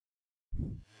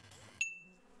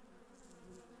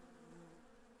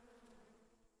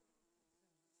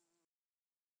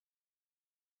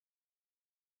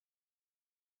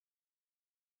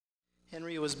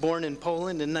Henry was born in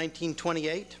Poland in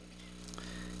 1928.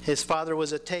 His father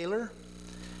was a tailor,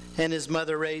 and his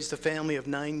mother raised a family of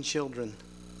 9 children.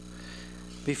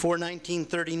 Before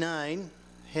 1939,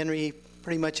 Henry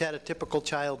pretty much had a typical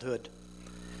childhood.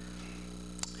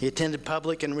 He attended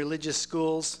public and religious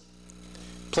schools,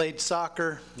 played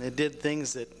soccer, and did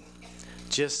things that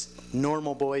just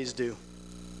normal boys do.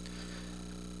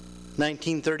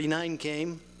 1939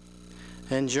 came,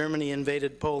 and Germany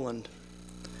invaded Poland.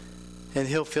 And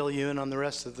he'll fill you in on the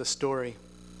rest of the story.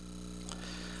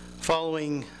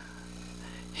 Following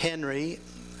Henry,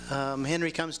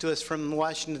 Henry comes to us from the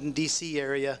Washington, D.C.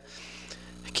 area.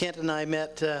 Kent and I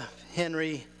met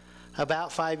Henry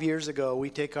about 5 years ago. We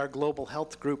take our global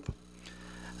health group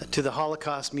to the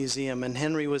Holocaust Museum, and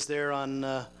Henry was there on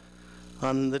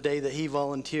the day that he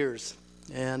volunteers.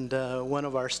 And one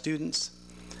of our students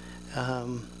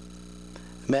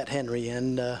met Henry,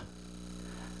 and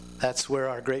that's where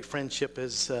our great friendship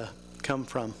has come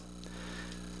from.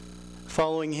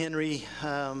 Following Henry,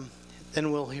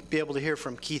 then we'll be able to hear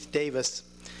from Keith Davis.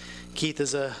 Keith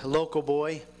is a local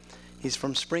boy. He's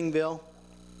from Springville,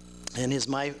 and his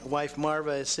wife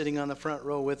Marva is sitting on the front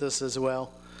row with us as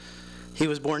well. He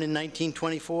was born in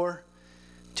 1924.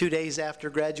 2 days after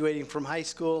graduating from high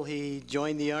school, he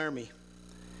joined the Army.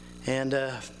 And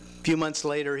a few months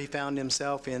later, he found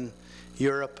himself in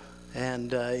Europe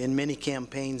and in many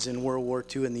campaigns in World War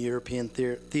II in the European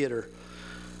theater.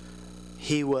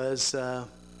 He was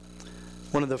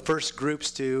one of the first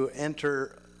groups to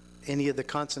enter any of the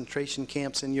concentration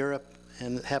camps in Europe,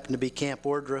 and it happened to be Camp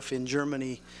Ohrdruf in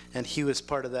Germany, and he was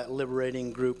part of that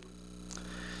liberating group.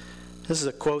 This is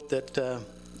a quote that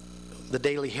the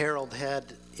Daily Herald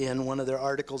had in one of their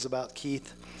articles about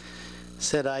Keith. It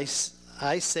said, I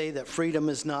say that freedom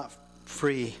is not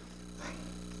free.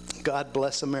 God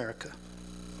bless America.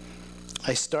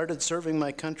 I started serving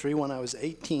my country when I was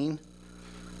 18.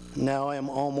 Now I am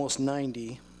almost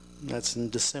 90. That's in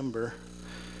December.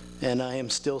 And I am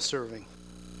still serving.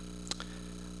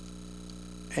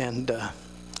 And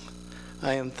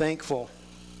I am thankful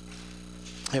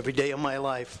every day of my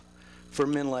life for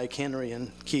men like Henry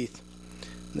and Keith.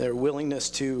 Their willingness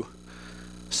to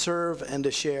serve and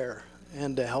to share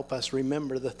and to help us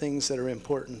remember the things that are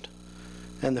important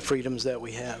and the freedoms that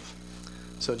we have.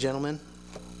 So, gentlemen,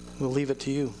 we'll leave it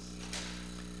to you.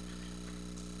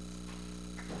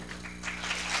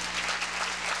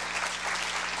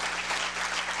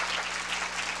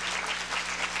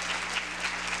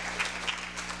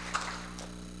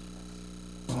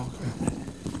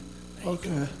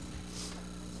 Okay.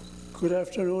 Good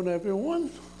afternoon,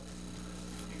 everyone.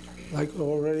 Like we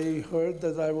already heard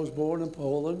that I was born in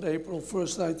Poland, April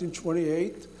 1st,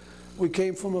 1928. We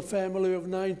came from a family of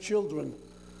 9 children.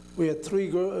 We had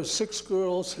 6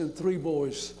 girls and 3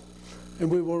 boys.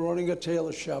 And we were running a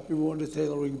tailor shop. We were in the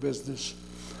tailoring business.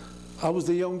 I was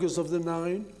the youngest of the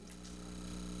 9.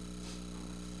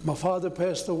 My father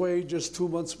passed away just 2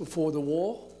 months before the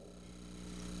war.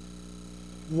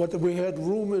 We had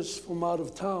rumors from out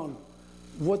of town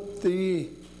what the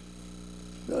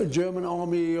German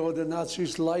army or the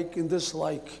Nazis like and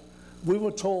dislike. We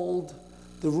were told,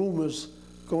 the rumors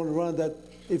going around, that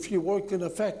if you worked in a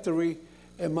factory,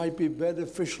 it might be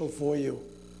beneficial for you.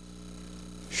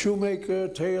 Shoemaker,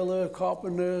 tailor,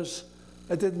 carpenters,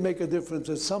 it didn't make a difference.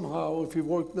 That somehow, if you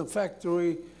worked in a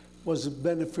factory, was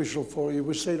beneficial for you.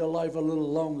 We stayed alive a little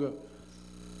longer,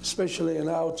 especially in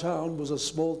our town. It was a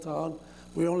small town.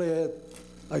 We only had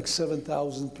like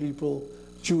 7,000 people,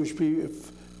 Jewish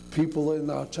people in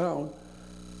our town,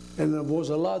 and there was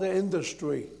a lot of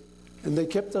industry. And they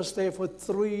kept us there for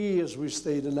 3 years. We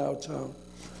stayed in our town.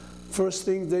 First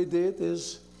thing they did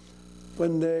is,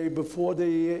 before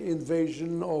the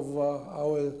invasion of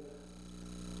our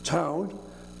town,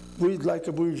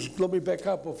 let me back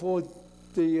up. Before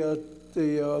the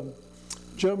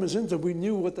Germans entered, we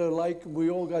knew what they're like.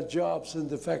 We all got jobs in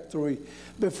the factory.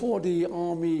 Before the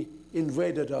army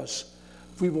invaded us,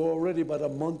 we were already about a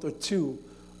month or 2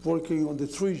 working on the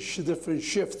 3 different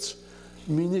shifts,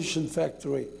 munition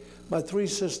factory. My 3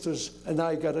 sisters and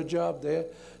I got a job there,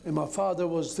 and my father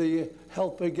was the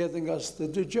helper getting us the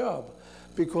job,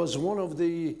 because one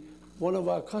of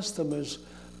our customers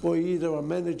were either a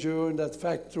manager in that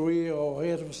factory or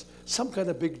had some kind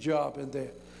of big job in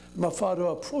there. My father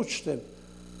approached him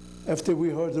after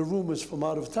we heard the rumors from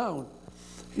out of town.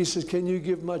 He says, "Can you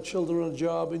give my children a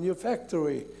job in your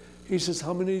factory?" He says,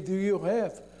 "How many do you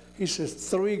have?" He says,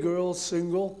 3 girls,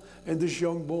 single, and this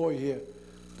young boy here.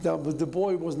 Now, but the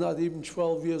boy was not even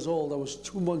 12 years old. I was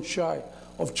 2 months shy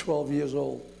of 12 years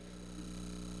old.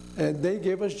 And they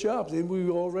gave us jobs, and we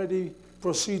already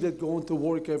proceeded going to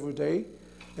work every day.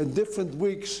 And different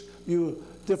weeks,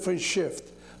 different shift.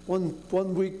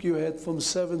 One week you had from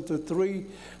 7 to 3,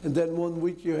 and then one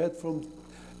week you had from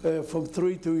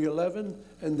 3 to 11,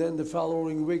 and then the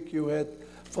following week you had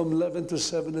from 11 to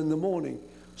 7 in the morning.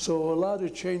 So a lot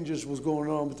of changes was going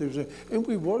on with this. And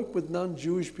we worked with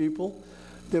non-Jewish people.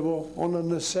 They were on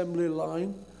an assembly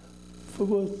line.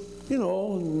 You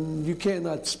know, you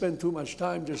cannot spend too much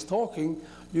time just talking.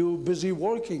 You're busy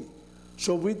working.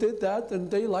 So we did that,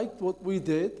 and they liked what we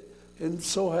did. And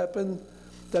so happened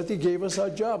that they gave us our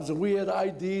jobs. And we had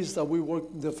IDs that we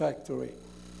worked in the factory.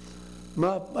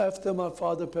 After my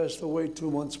father passed away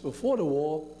 2 months before the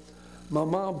war, my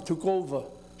mom took over.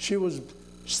 She was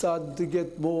starting to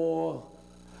get more,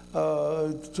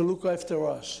 to look after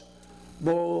us.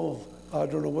 More, I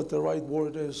don't know what the right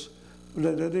word is.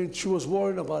 She was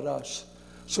worrying about us.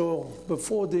 So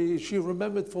before she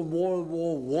remembered from World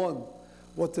War I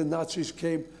what the Nazis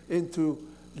came into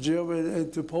Germany,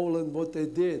 into Poland, what they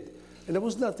did. And it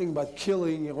was nothing about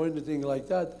killing or anything like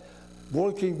that.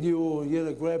 Working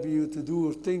you, grabbing you to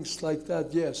do things like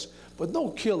that, yes, but no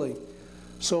killing.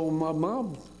 So my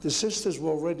mom, the sisters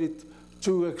were ready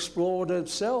to explore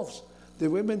themselves. The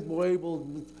women were able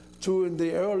to, in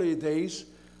the early days,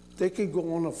 they could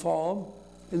go on a farm,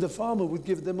 and the farmer would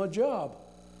give them a job.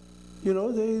 You know,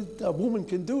 a woman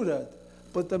can do that.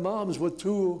 But the moms were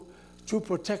too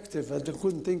protective, and I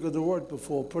couldn't think of the word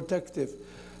before, protective.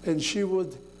 And she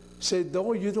would say,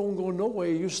 no, you don't go nowhere.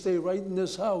 You stay right in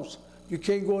this house. You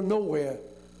can't go nowhere.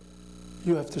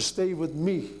 You have to stay with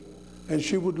me. And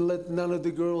she would let none of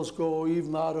the girls go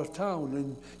even out of town.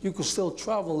 And you could still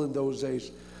travel in those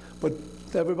days. But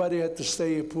everybody had to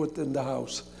stay put in the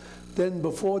house. Then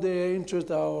before they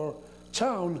entered our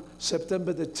town,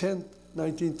 September the 10th,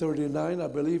 1939, I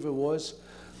believe it was,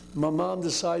 my mom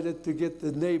decided to get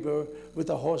the neighbor with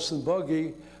a horse and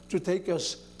buggy to take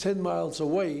us 10 miles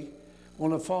away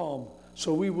on a farm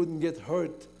so we wouldn't get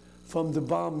hurt from the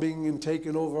bombing and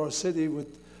taking over our city with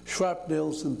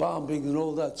shrapnels and bombing and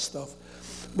all that stuff.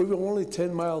 We were only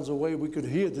 10 miles away. We could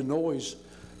hear the noise.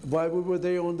 While we were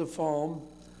there on the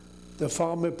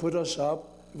farmer put us up.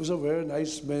 He was a very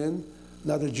nice man,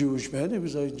 not a Jewish man. He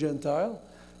was a Gentile.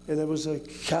 And it was a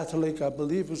Catholic, I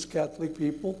believe it was Catholic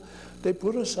people. They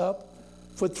put us up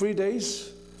for 3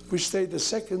 days. We stayed the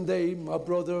second day. My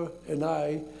brother and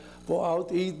I were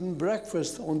out eating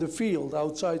breakfast on the field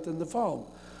outside in the farm.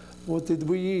 What did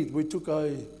we eat? We took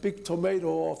a big tomato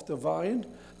off the vine.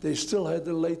 They still had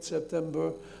in late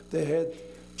September. They had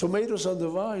tomatoes on the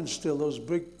vine still, those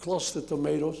big cluster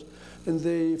tomatoes. And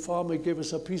the farmer gave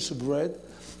us a piece of bread.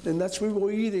 And that's what we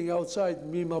were eating outside,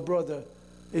 me and my brother.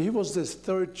 And he was the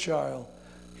third child.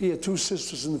 He had 2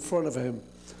 sisters in front of him.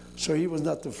 So he was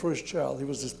not the first child, he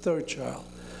was the third child.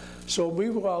 So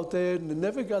we were out there and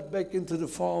never got back into the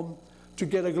farm to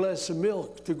get a glass of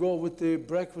milk to go with the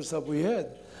breakfast that we had.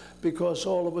 Because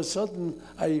all of a sudden,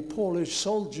 a Polish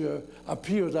soldier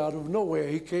appeared out of nowhere.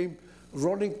 He came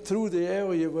running through the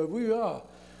area where we are.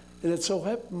 And it so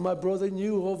happened my brother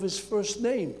knew of his first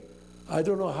name. I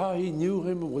don't know how he knew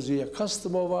him. Was he a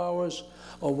customer of ours?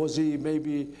 Or was he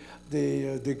maybe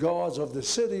the guards of the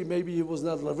city? Maybe he was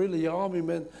not really an army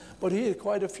man, but he had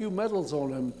quite a few medals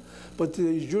on him. But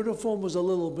his uniform was a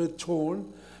little bit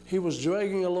torn. He was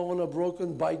dragging along a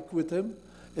broken bike with him,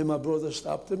 and my brother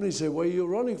stopped him. He said, where are you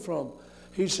running from?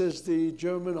 He says, the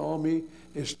German army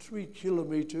is 3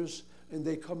 kilometers, and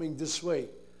they're coming this way.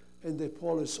 And the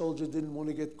Polish soldier didn't want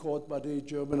to get caught by the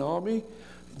German army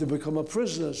to become a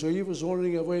prisoner, so he was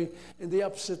running away in the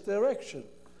opposite direction.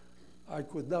 I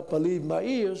could not believe my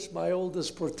ears. My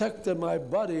oldest protector, my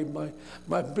buddy,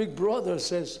 my big brother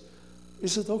says,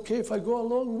 is it okay if I go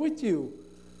along with you?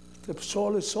 The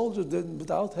Polish soldier did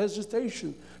without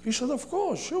hesitation. He said, of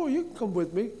course, sure, you can come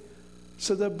with me.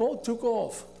 So they both took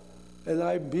off. And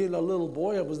I, being a little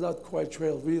boy, I was not quite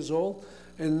 12 years old,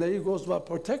 and there goes my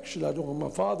protection. I don't know, my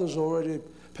father's already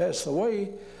passed away,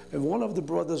 and one of the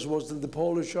brothers was in the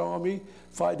Polish army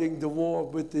fighting the war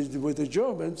with the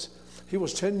Germans. He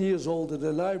was 10 years older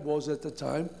than I was at the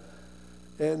time,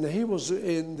 and he was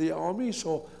in the army,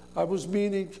 so I was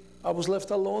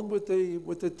left alone with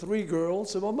the 3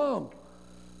 girls and my mom.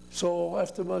 So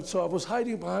I was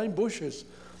hiding behind bushes,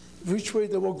 which way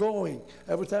they were going.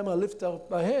 Every time I lifted up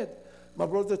my head, my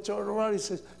brother turned around, he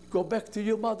says, go back to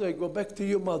your mother, go back to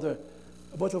your mother.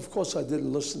 But of course I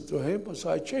didn't listen to him, so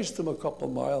I chased him a couple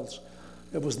miles.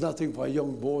 It was nothing for a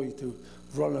young boy to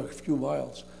run a few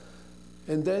miles.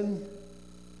 And then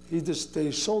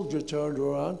the soldier turned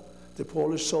around, the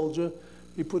Polish soldier.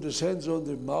 He put his hands on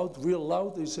the mouth real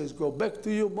loud. He says, go back to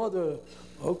your mother.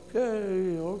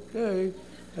 Okay, okay.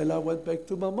 And I went back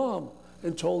to my mom.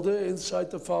 and told her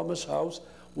inside the farmer's house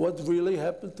what really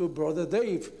happened to Brother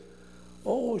Dave.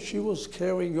 Oh, she was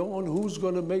carrying on. Who's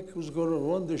going to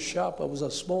run the shop? It was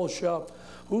a small shop.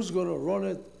 Who's going to run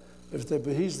it?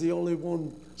 He's the only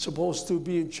one supposed to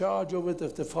be in charge of it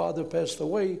if the father passed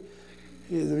away,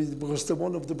 because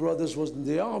one of the brothers was in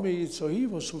the army, so he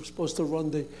was supposed to run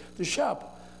the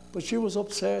shop. But she was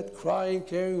upset, crying,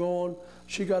 carrying on.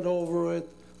 She got over it.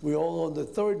 We all, on the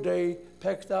third day,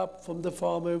 packed up from the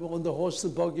farm on the horse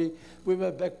and buggy. We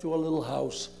went back to our little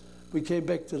house. We came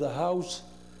back to the house,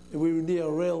 and we were near a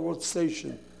railroad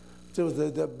station. So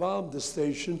they bombed the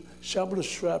station. Some of the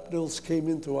shrapnels came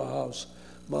into our house.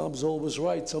 Mom's always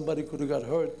right. Somebody could have got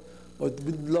hurt, but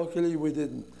luckily we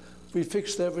didn't. We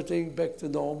fixed everything back to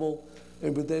normal,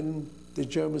 and then the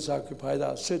Germans occupied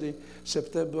our city,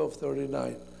 September of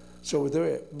 '39. So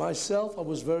there, myself, I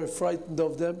was very frightened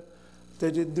of them.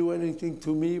 They didn't do anything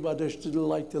to me, but I just didn't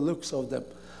like the looks of them.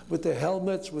 With the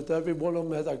helmets, with every one of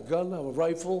them had a gun, a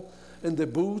rifle, and the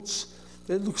boots.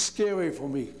 They looked scary for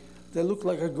me. They looked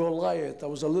like a Goliath. I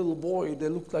was a little boy. They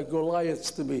looked like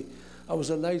Goliaths to me. I was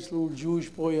a nice little Jewish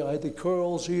boy. I had the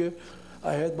curls here.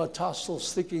 I had my tassels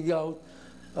sticking out,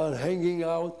 hanging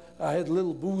out. I had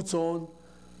little boots on.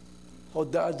 Oh,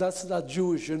 that's not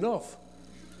Jewish enough.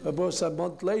 About a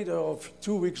month later, or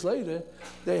 2 weeks later,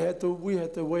 we had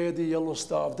to wear the yellow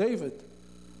Star of David.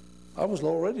 I was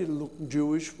already looking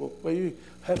Jewish, but you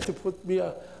had to put me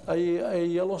a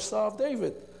yellow Star of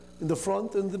David in the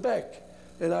front and the back.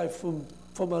 And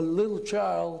from a little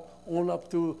child on up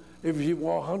to, if you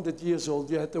were 100 years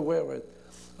old, you had to wear it.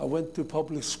 I went to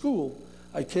public school.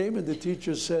 I came and the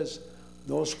teacher says,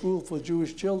 no school for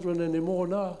Jewish children anymore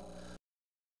now.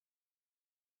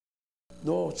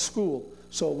 No school.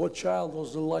 So what child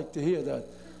doesn't like to hear that?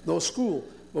 No school.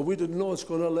 But we didn't know it's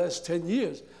going to last 10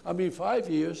 years. I mean, 5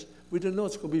 years. We didn't know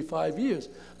it's going to be 5 years.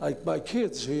 Like my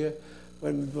kids here,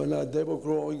 when they were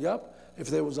growing up, if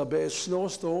there was a bad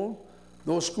snowstorm,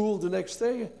 no school the next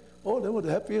day, oh, they were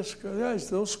the happiest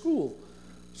guys, no school.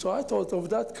 So I thought of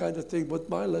that kind of thing, but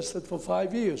mine lasted for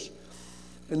 5 years.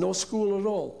 And no school at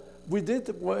all. We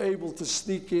were able to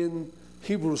sneak in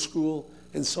Hebrew school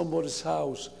in somebody's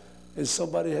house, and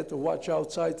somebody had to watch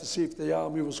outside to see if the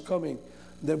army was coming.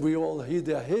 And then we all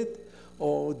either hid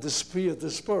or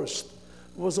dispersed.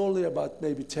 It was only about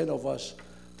maybe 10 of us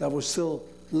that were still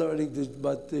learning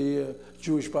about the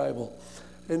Jewish Bible.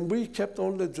 And we kept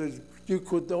on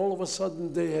all of a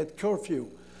sudden they had curfew.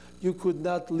 You could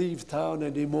not leave town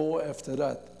anymore after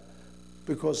that,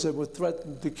 because they would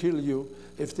threaten to kill you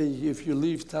if you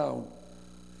leave town.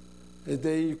 And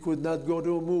you could not go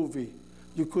to a movie.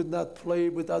 You could not play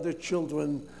with other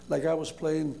children, like I was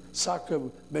playing soccer,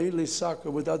 mainly soccer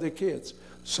with other kids.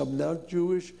 Some not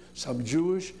Jewish, some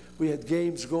Jewish. We had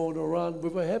games going around. We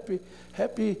were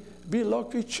happy, be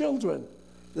lucky children.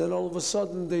 Then all of a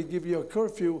sudden they give you a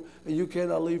curfew and you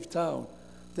cannot leave town.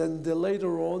 Then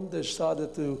later on they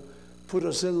started to put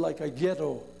us in like a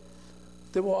ghetto.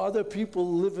 There were other people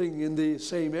living in the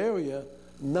same area,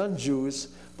 non-Jews,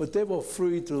 but they were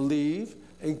free to leave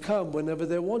and come whenever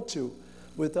they want to.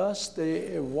 With us,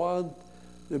 they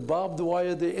barbed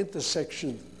wire the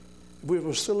intersection. We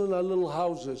were still in our little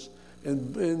houses,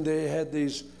 and they had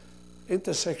these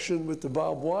intersection with the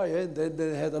barbed wire, and then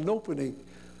they had an opening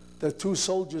that 2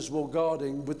 soldiers were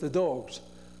guarding with the dogs.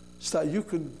 So you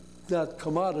could not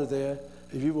come out of there.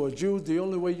 If you were a Jew, the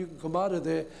only way you could come out of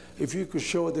there if you could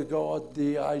show the guard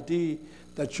the ID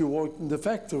that you worked in the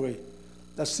factory.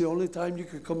 That's the only time you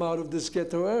could come out of this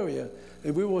ghetto area.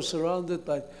 And we were surrounded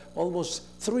by almost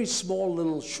 3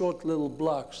 small short little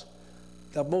blocks.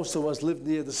 That most of us lived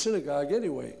near the synagogue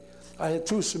anyway. I had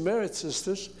 2 Samaritan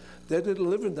sisters. They didn't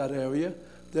live in that area.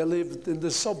 They lived in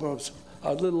the suburbs,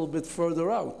 a little bit further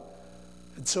out.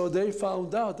 And so they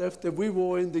found out after we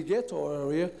were in the ghetto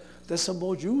area, there's some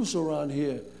more Jews around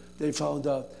here, they found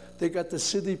out. They got the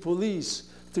city police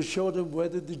to show them where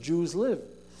did the Jews live.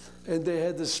 And they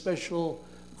had a special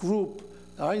group,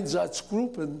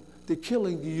 Einsatzgruppen, the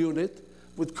killing unit,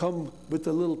 would come with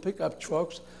the little pickup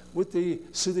trucks with the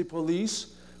city police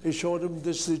and showed them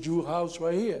this is the Jew house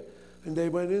right here. And they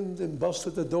went in and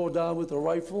busted the door down with a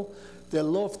rifle. They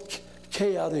loved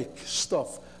chaotic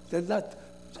stuff. They're not,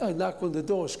 I knock on the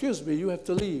door, excuse me, you have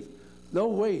to leave. No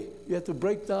way, you have to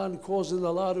break down, causing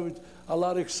a lot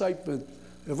of excitement.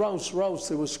 Rouse, rouse,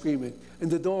 they were screaming, and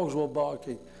the dogs were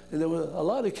barking, and there was a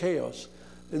lot of chaos.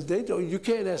 And you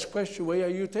can't ask questions, where are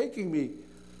you taking me?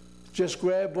 Just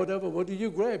grab whatever, what do you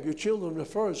grab? Your children are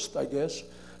first, I guess.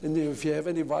 And if you have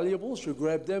any valuables, you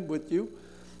grab them with you.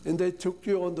 And they took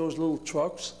you on those little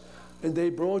trucks, and they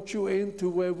brought you into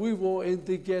where we were in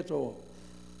the ghetto.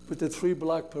 with the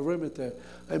 3-block perimeter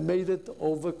and made it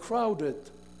overcrowded.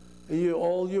 And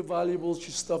all your valuables, your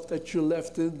stuff that you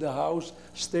left in the house,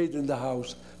 stayed in the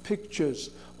house. Pictures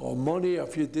or money,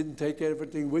 if you didn't take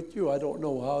everything with you. I don't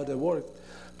know how they worked.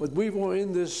 But we were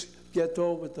in this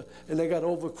ghetto, and they got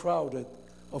overcrowded,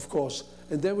 of course.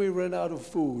 And then we ran out of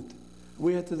food.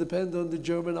 We had to depend on the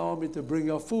German army to bring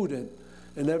our food in.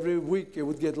 And every week it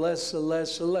would get less and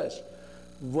less and less.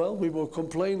 Well, we were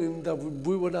complaining that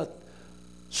we were not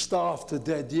starved to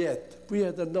death yet. We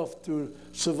had enough to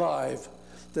survive.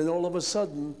 Then all of a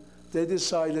sudden, they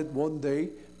decided one day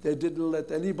they didn't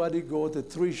let anybody go. The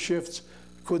 3 shifts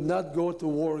could not go to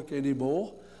work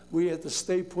anymore. We had to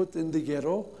stay put in the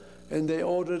ghetto, and they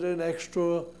ordered in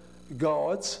extra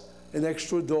guards and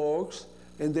extra dogs,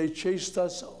 and they chased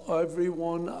us,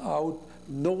 everyone out.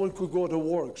 No one could go to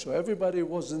work, so everybody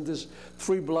was in this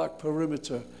 3-block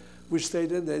perimeter. We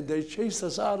stayed in there. They chased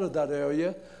us out of that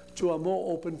area to a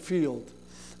more open field.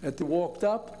 And they walked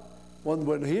up. One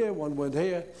went here, one went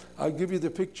here. I'll give you the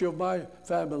picture of my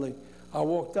family. I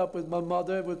walked up with my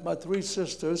mother, with my 3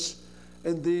 sisters,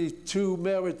 and the 2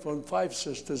 married ones, 5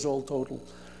 sisters all total.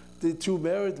 The 2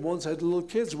 married ones had little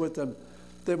kids with them.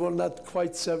 They were not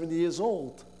quite 7 years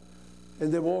old.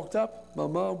 And they walked up. My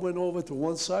mom went over to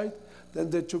one side. Then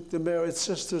they took the married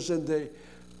sisters and they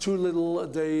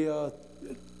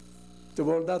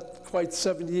were not quite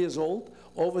 7 years old,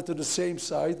 over to the same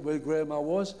side where Grandma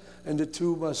was, and the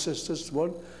 2 my sisters,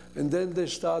 one. And then they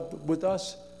started with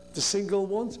us, the single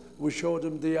ones. We showed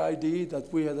them the ID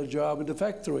that we had a job in the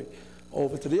factory,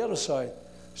 over to the other side.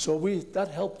 So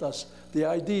that helped us. The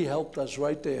ID helped us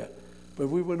right there. But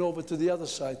we went over to the other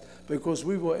side because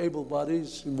we were able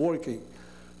bodies and working.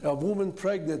 A woman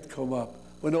pregnant come up,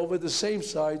 went over the same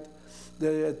side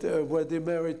where they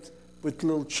married with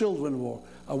little children were.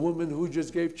 A woman who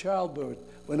just gave childbirth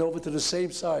went over to the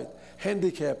same side.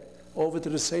 Handicapped, over to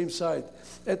the same side.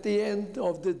 At the end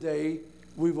of the day,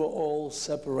 we were all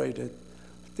separated.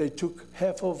 They took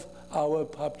half of our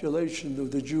population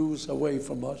of the Jews away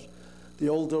from us, the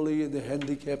elderly and the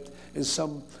handicapped. And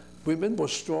some women were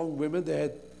strong women. They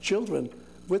had children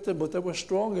with them, but they were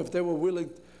strong. If they were willing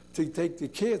to take the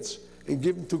kids and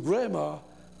give them to Grandma,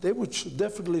 they would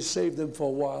definitely save them for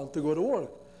a while to go to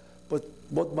work. But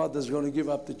what mother's going to give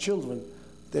up the children?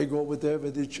 They go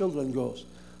wherever the children goes.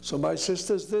 So my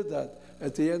sisters did that.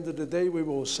 At the end of the day, we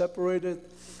were separated,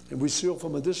 and we saw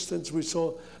from a distance, we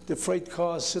saw the freight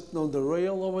cars sitting on the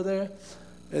rail over there,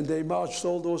 and they marched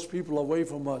all those people away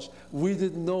from us. We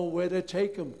didn't know where to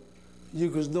take them.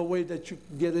 There's no way that you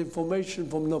could get information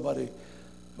from nobody.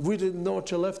 We didn't know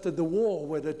till after the war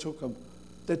where they took them.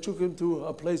 They took them to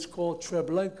a place called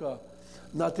Treblinka,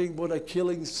 nothing but a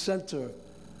killing center.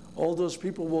 All those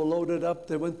people were loaded up.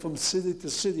 They went from city to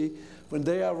city. When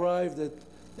they arrived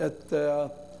at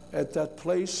that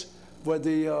place where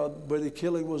the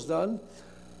killing was done,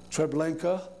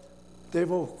 Treblinka, they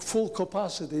were full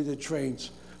capacity, the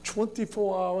trains.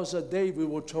 24 hours a day, we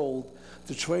were told.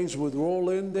 The trains would roll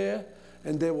in there,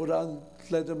 and they would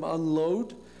let them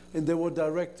unload, and they were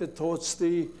directed towards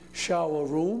the shower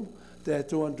room. They had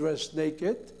to undress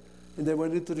naked, and they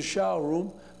went into the shower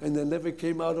room, and they never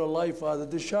came out alive out of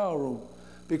the shower room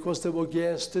because they were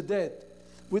gassed to death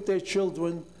with their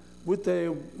children, with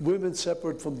their women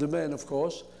separate from the men, of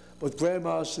course, but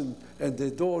grandmas and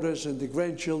their daughters and the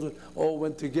grandchildren all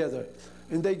went together,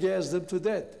 and they gassed them to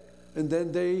death, and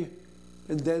then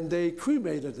they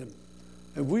cremated them.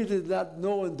 And we did not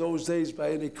know in those days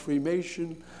by any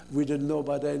cremation. We didn't know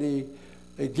about any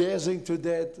gassing to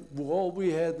death. All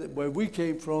we had, where we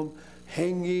came from,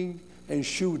 hanging and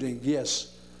shooting,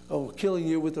 yes. Or killing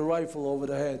you with a rifle over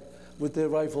the head, with the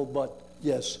rifle butt,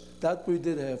 yes. That we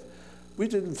did have. We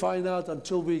didn't find out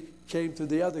until we came to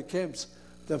the other camps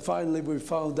that finally we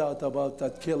found out about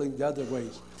that killing the other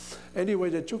ways. Anyway,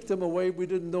 they took them away. We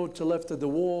didn't know till after the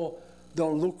war.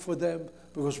 Don't look for them,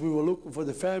 because we were looking for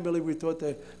the family. We thought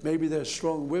that maybe they're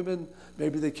strong women,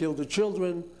 maybe they killed the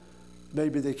children,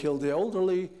 maybe they killed the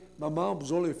elderly. My mom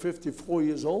was only 54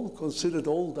 years old, considered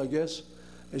old, I guess,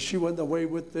 and she went away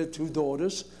with their 2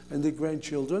 daughters and the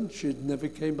grandchildren. She never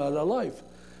came out alive.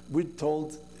 We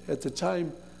told at the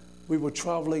time we were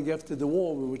traveling after the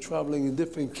war, we were traveling in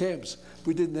different camps.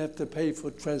 We didn't have to pay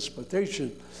for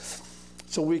transportation.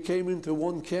 So we came into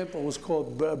one camp. It was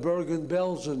called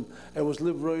Bergen-Belsen. It was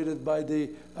liberated by the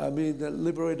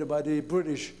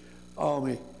British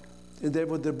Army, and they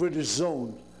were the British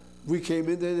zone. We came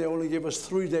in there. They only gave us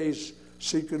 3 days,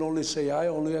 so you can only say, I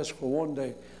only asked for 1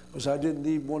 day, because I didn't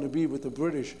even want to be with the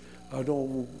British.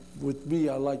 With me,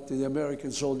 I liked the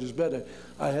American soldiers better.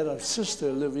 I had a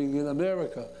sister living in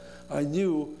America. I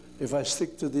knew if I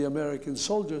stick to the American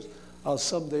soldiers, I'll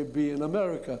someday be in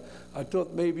America. I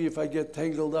thought maybe if I get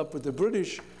tangled up with the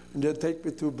British and they take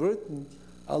me to Britain,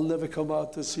 I'll never come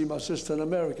out to see my sister in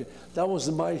America. That was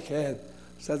in my head.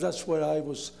 So that's what I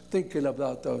was thinking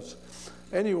about those.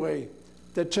 Anyway,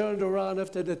 they turned around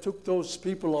after they took those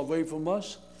people away from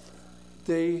us.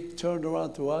 They turned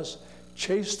around to us,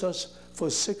 chased us for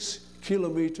 6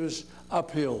 kilometers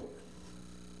uphill.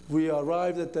 We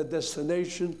arrived at the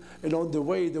destination, and on the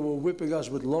way, they were whipping us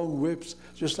with long whips,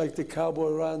 just like the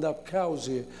cowboy roundup cows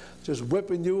here, just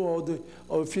whipping you,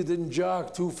 or if you didn't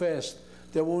jog too fast,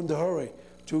 they were in a hurry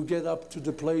to get up to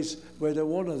the place where they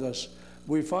wanted us.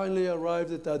 We finally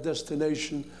arrived at our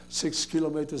destination, 6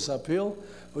 kilometers uphill,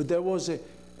 but there was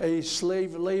a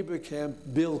slave labor camp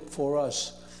built for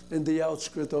us in the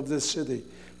outskirts of the city.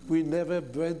 We never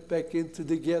went back into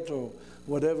the ghetto.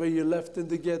 Whatever you left in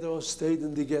the ghetto stayed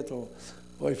in the ghetto.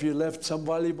 Or if you left some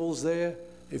valuables there,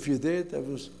 if you did, that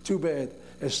was too bad.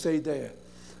 It stayed there.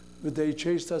 But they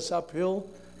chased us uphill,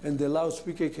 and the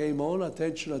loudspeaker came on,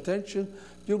 attention, attention.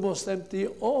 You must empty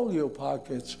all your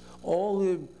pockets, all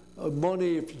the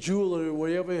money, jewelry,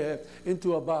 whatever you have,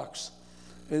 into a box.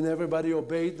 And everybody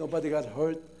obeyed, nobody got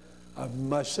hurt.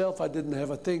 Myself, I didn't have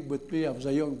a thing with me. I was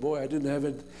a young boy, I didn't have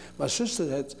it. My sister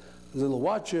had little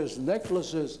watches,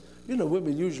 necklaces. You know,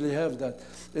 women usually have that.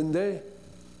 And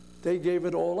they gave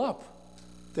it all up.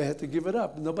 They had to give it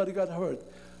up. Nobody got hurt.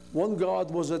 One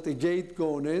guard was at the gate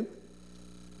going in.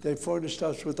 They furnished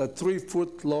us with a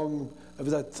 3-foot long,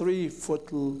 with a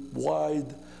 3-foot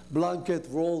wide blanket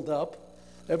rolled up.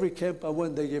 Every camp I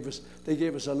went, they gave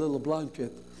us a little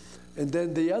blanket. And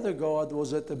then the other guard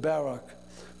was at the barrack.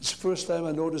 It's the first time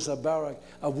I noticed a barrack,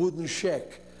 a wooden shack.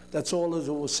 That's all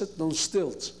it was, sitting on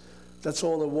stilts. That's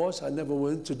all it was. I never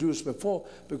was introduced before,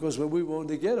 because when we were in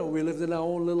the ghetto, we lived in our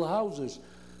own little houses.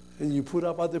 And you put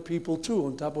up other people too,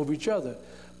 on top of each other.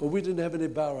 But we didn't have any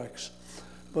barracks.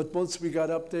 But once we got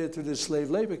up there to the slave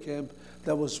labor camp,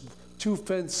 there was 2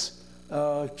 fence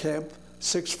camp,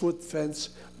 6-foot fence.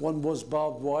 One was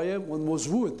barbed wire, one was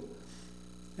wood.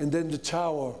 And then the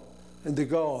tower and the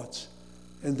guards.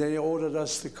 And they ordered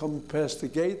us to come past the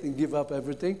gate and give up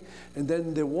everything. And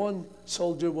then the one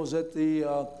soldier was at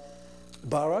the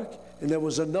barrack, and there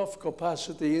was enough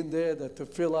capacity in there that to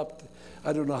fill up,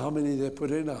 I don't know how many they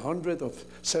put in, 100 or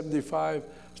 75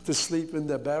 to sleep in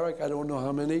the barrack. I don't know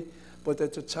how many. But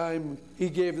at the time, he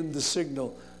gave them the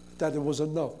signal that it was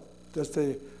enough, that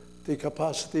the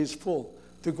capacity is full,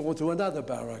 to go to another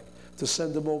barrack, to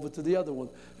send them over to the other one.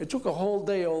 It took a whole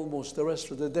day almost, the rest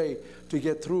of the day, to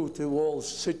get through to all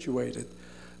situated.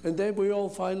 And then we all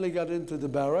finally got into the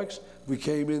barracks. We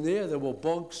came in there were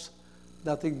bunks,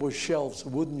 nothing but shelves,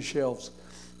 wooden shelves.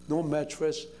 No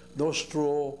mattress, no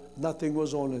straw, nothing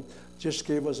was on it. Just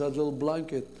gave us a little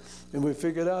blanket. And we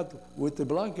figured out with the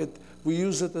blanket, we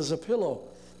use it as a pillow,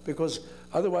 because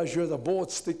otherwise you had a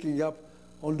board sticking up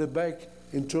on the back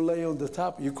and to lay on the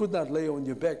top. You could not lay on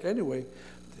your back anyway.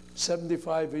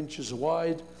 75 inches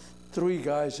wide, 3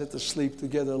 guys had to sleep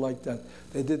together like that.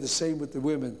 They did the same with the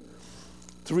women.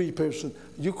 3 person.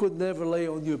 You could never lay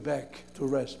on your back to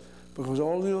rest, because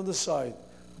only on the side.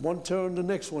 One turn, the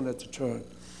next one had to turn.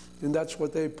 And that's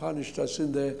what they punished us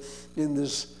in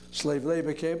this slave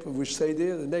labor camp, and we stayed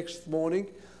there. The next morning,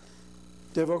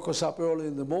 they woke us up early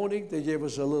in the morning. They gave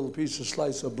us a little piece of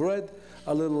slice of bread,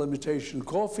 a little imitation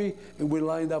coffee, and we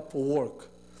lined up for work.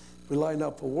 We lined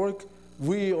up for work.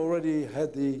 We already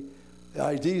had the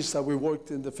IDs that we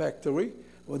worked in the factory.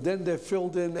 Well, then they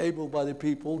filled in able-bodied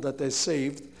people that they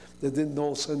saved. They didn't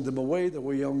all send them away. They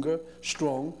were younger,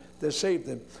 strong. They saved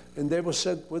them. And they were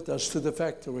sent with us to the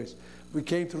factories. We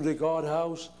came to the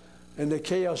guardhouse, and the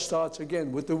chaos starts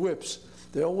again with the whips.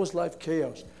 They always like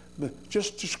chaos,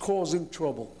 just causing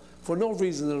trouble for no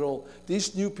reason at all.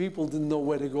 These new people didn't know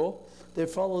where to go. They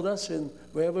followed us in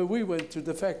wherever we went to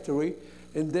the factory,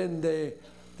 and then the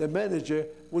manager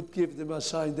would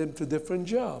assign them to different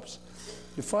jobs.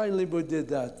 And finally, we did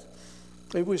that.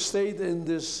 And we stayed in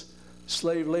this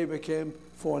slave labor camp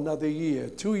for another year.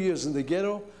 2 years in the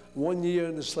ghetto, 1 year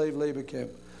in the slave labor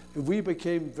camp. And we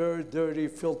became very dirty,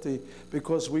 filthy,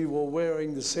 because we were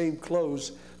wearing the same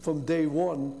clothes from day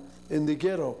one in the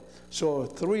ghetto. So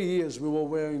 3 years we were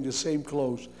wearing the same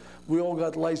clothes. We all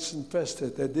got lice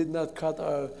infested. They did not cut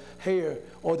our hair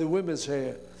or the women's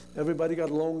hair. Everybody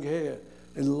got long hair.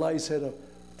 And lice had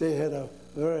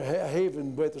a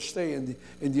haven where to stay in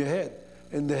your head.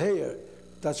 And the hair,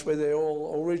 that's where they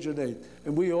all originate.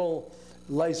 And we all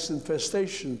lice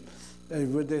infestation.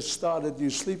 And when they started, you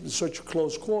sleep in such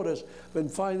close quarters. When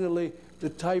finally the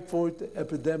typhoid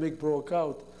epidemic broke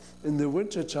out in the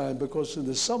wintertime, because in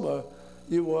the summer,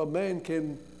 a man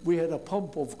can we had a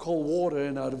pump of cold water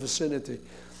in our vicinity.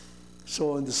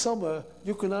 So in the summer,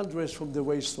 you can undress from the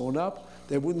waist on up.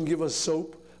 They wouldn't give us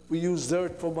soap. We used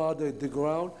dirt from out the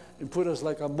ground and put us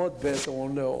like a mud bed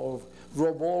on there, or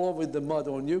rub all over the mud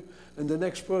on you. And the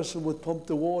next person would pump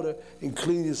the water and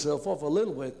clean yourself off a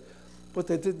little bit. But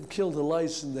they didn't kill the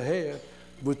lice in the hair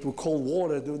with cold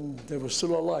water. They were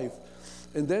still alive.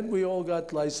 And then we all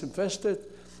got lice infested,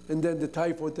 and then the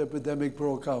typhoid epidemic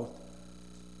broke out.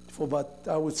 For about,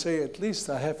 I would say, at least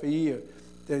a half a year,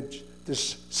 that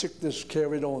this sickness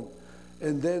carried on.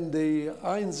 And then the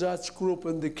Einsatz group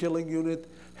in the killing unit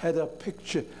had a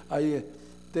picture,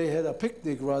 they had a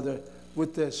picnic rather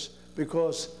with this,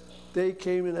 because they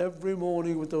came in every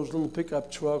morning with those little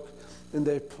pickup trucks, and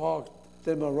they parked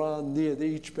them around near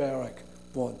each barrack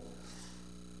one.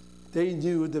 They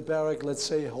knew the barrack, let's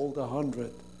say, hold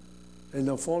 100, and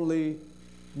if only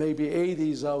maybe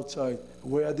 80 is outside,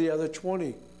 where are the other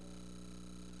 20?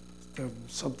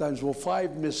 Sometimes were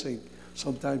 5 missing,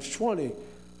 sometimes 20,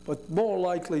 but more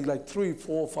likely like 3,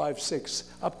 4, 5, 6,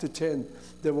 up to 10.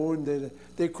 They were in there.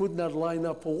 They could not line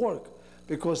up for work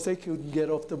because they couldn't get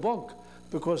off the bunk,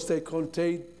 because they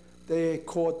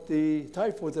caught the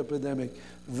typhoid epidemic,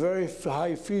 very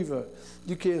high fever.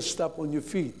 You can't stop on your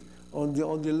feet, on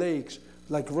the legs,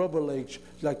 like rubber legs,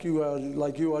 like you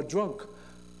are drunk.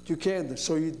 You can't.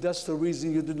 So that's the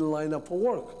reason you didn't line up for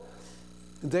work.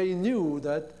 They knew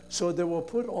that, so they were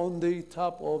put on the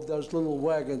top of those little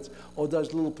wagons or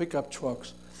those little pickup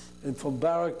trucks. And from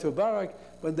barrack to barrack,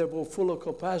 when they were full of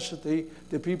capacity,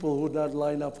 the people would not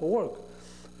line up for work.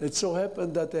 It so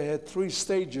happened that they had 3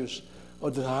 stages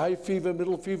of the high fever,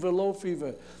 middle fever, low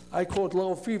fever. I caught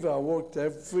low fever. I worked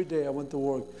every day. I went to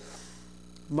work.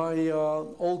 My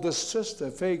oldest sister,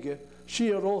 Fege, she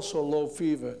had also low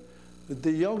fever.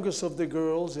 The youngest of the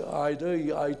girls,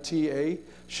 Ida, I-T-A,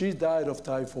 she died of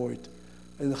typhoid.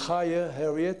 And Chaya,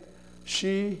 Harriet,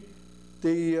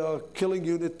 the killing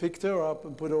unit picked her up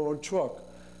and put her on truck.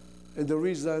 And the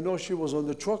reason I know she was on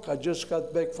the truck, I just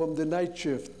got back from the night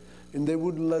shift, and they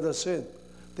wouldn't let us in.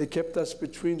 They kept us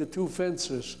between the 2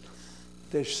 fences.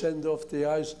 They send off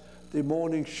the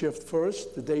morning shift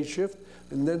first, the day shift,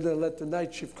 and then they let the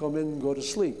night shift come in and go to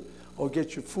sleep, or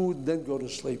get your food and then go to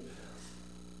sleep.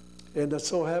 And it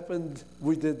so happened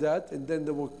we did that, and then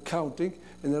they were counting,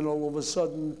 and then all of a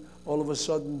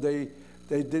sudden they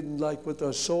didn't like what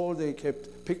they saw. They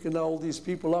kept picking all these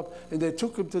people up, and they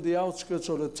took them to the outskirts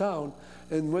of the town.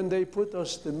 And when they put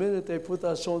us, the minute they put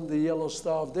us on the Yellow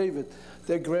Star of David,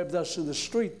 they grabbed us in the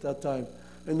street that time.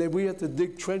 And then we had to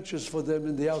dig trenches for them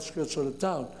in the outskirts of the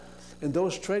town. And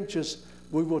those trenches,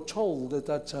 we were told at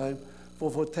that time, were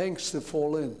for tanks to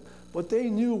fall in. But they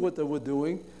knew what they were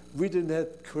doing. We didn't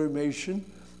have cremation.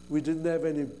 We didn't have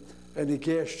any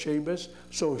gas chambers.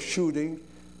 So shooting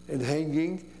and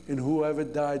hanging, and whoever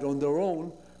died on their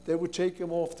own, they would take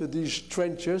them off to these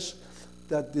trenches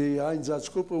that the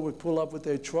Einsatzgruppe would pull up with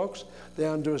their trucks. They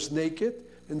undressed naked,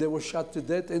 and they were shot to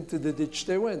death. Into the ditch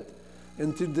they went.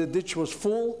 Until the ditch was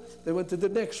full, they went to the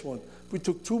next one. We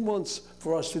took 2 months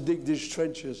for us to dig these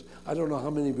trenches. I don't know how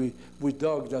many we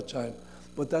dug that time,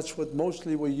 but that's what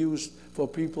mostly were used for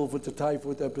people with the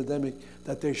typhoid epidemic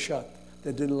that they shot.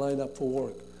 They didn't line up for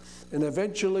work. And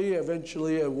eventually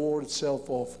it wore itself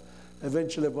off.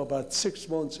 Eventually, for about 6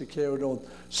 months, it carried on.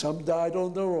 Some died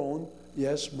on their own.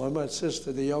 Yes, my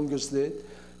sister, the youngest, did.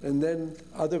 And then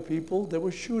other people, they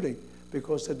were shooting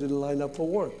because they didn't line up for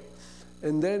work.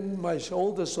 And then my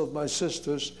oldest of my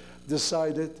sisters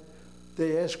decided,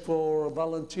 they asked for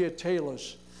volunteer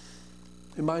tailors.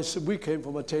 And we came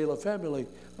from a tailor family.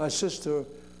 My sister,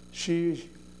 she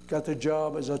got a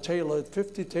job as a tailor.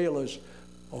 50 tailors,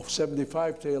 or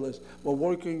 75 tailors, were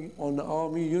working on the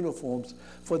army uniforms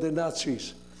for the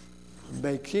Nazis.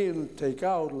 Make in, take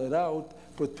out, let out,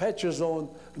 put patches on,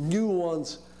 new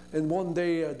ones. And one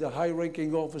day, the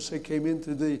high-ranking officer came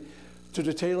into the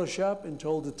tailor shop and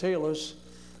told the tailors,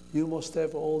 you must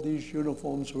have all these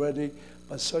uniforms ready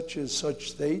by such and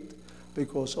such date,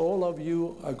 because all of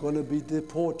you are going to be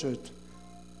deported.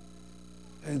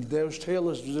 And those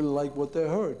tailors didn't like what they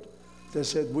heard. They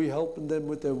said, we're helping them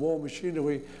with their war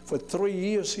machinery for 3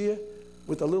 years here,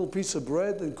 with a little piece of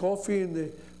bread and coffee and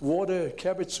the water,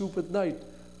 cabbage soup at night.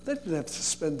 They didn't have to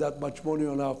spend that much money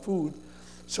on our food.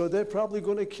 So they're probably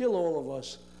going to kill all of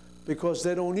us because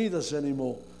they don't need us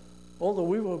anymore.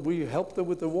 Although we helped them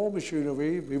with the war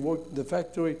machinery, we worked in the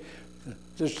factory,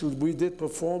 we did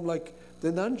perform like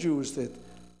the non-Jews did.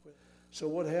 So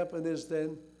what happened is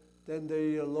then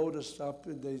they loaded us up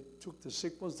and they took the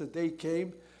sick ones. The day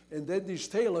came, and then these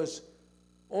tailors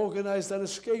organized an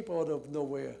escape out of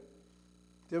nowhere.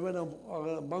 They went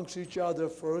amongst each other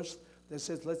first. They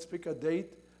said, let's pick a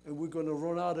date, and we're going to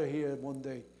run out of here one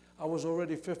day. I was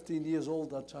already 15 years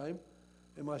old that time,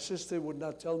 and my sister would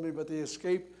not tell me, but they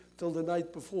escaped till the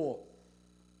night before.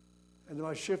 And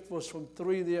my shift was from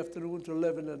 3 in the afternoon to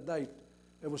 11 at night.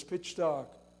 It was pitch dark.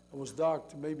 It was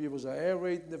dark. Maybe it was an air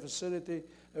raid in the vicinity.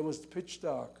 It was pitch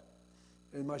dark.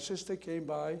 And my sister came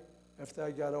by after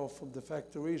I got off from the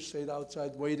factory, stayed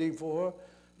outside waiting for her.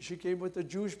 She came with a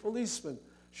Jewish policeman.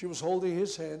 She was holding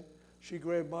his hand. She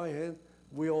grabbed my hand.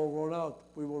 We all ran out.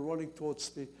 We were running towards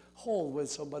the hall where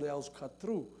somebody else cut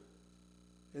through.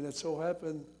 And it so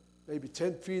happened, maybe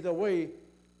 10 feet away,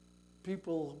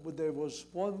 there was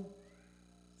one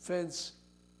fence,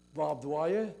 barbed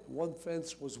wire, one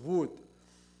fence was wood.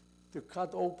 To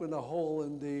cut open a hole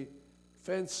in the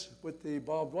fence with the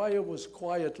barbed wire was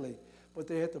quietly, but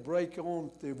they had to break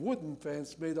on the wooden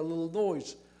fence, made a little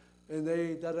noise. And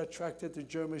that attracted the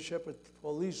German Shepherd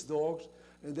police dogs,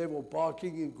 and they were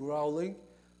barking and growling.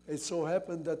 It so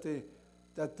happened that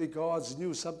the guards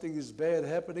knew something is bad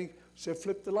happening, so they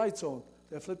flipped the lights on.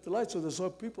 They flipped the lights on, they saw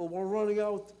people were running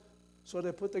out, so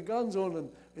they put the guns on them,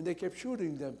 and they kept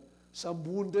shooting them. Some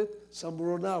wounded, some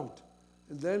run out.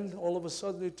 And then all of a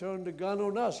sudden they turned the gun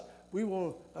on us. We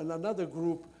were in another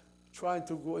group trying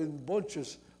to go in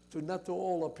bunches to not to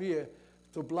all appear,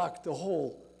 to block the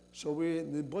hole. So we,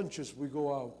 in bunches, we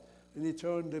go out. And he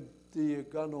turned the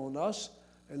gun on us,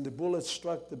 and the bullet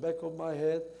struck the back of my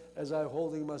head as I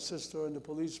holding my sister and the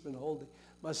policeman holding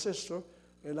my sister,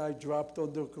 and I dropped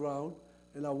on the ground,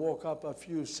 and I woke up a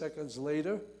few seconds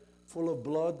later, full of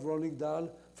blood running down.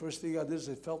 First thing I did is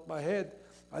I felt my head.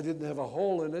 I didn't have a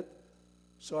hole in it.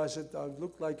 So I said, I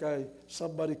looked like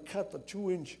somebody cut a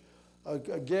 2-inch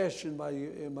gash in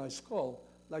my skull,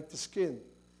 like the skin.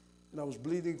 And I was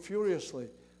bleeding furiously.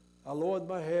 I lowered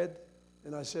my head,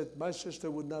 and I said, my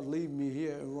sister would not leave me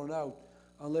here and run out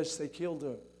unless they killed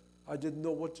her. I didn't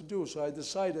know what to do, so I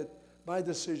decided, my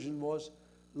decision was,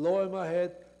 lower my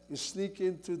head and sneak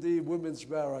into the women's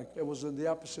barrack. It was in the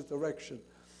opposite direction.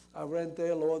 I ran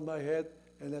there, lowered my head,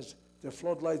 and as the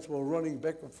floodlights were running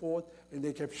back and forth, and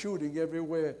they kept shooting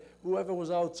everywhere. Whoever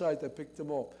was outside, they picked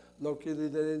them up. Luckily,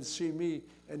 they didn't see me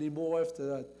anymore after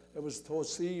that. It was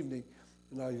towards the evening.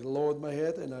 And I lowered my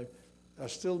head, and I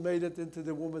still made it into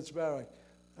the women's barrack.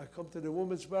 I come to the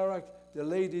women's barrack. The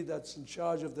lady that's in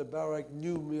charge of the barrack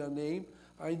knew my name.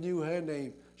 I knew her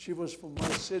name. She was from my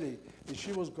city, and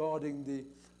she was guarding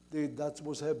that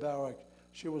was her barrack.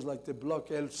 She was like the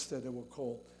Block Elster, they were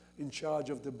called, in charge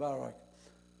of the barrack.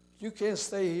 You can't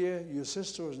stay here. Your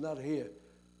sister is not here.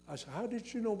 I said, how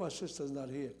did you know my sister's not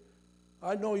here?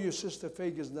 I know your sister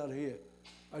Fag is not here.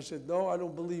 I said, no, I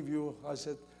don't believe you. I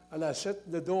said, and I sat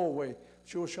in the doorway.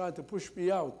 She was trying to push me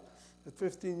out. At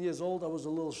 15 years old, I was a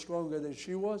little stronger than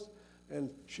she was, and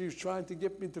she was trying to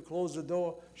get me to close the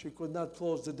door. She could not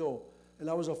close the door. And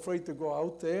I was afraid to go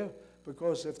out there,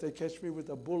 because if they catch me with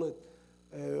a bullet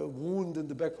wound in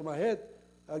the back of my head,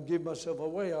 I'd give myself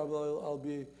away. I'll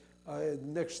be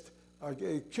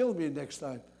kill me next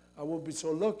time. I won't be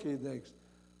so lucky next.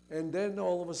 And then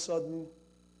all of a sudden,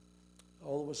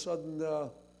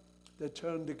 they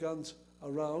turned the guns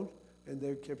around, and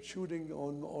they kept shooting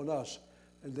on us.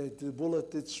 And the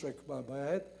bullet did strike my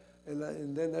head,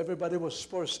 and then everybody was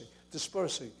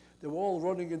dispersing. They were all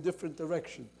running in different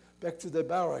directions, back to their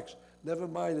barracks, never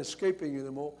mind escaping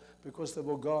anymore, because they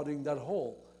were guarding that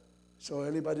hole. So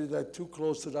anybody that too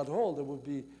close to that hole, they would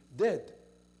be dead.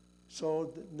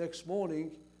 So the next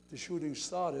morning, the shooting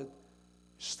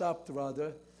stopped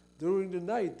rather. During the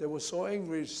night, they were so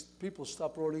angry, people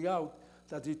stopped running out,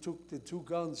 that he took the 2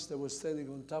 guns that were standing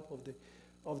on top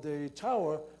of the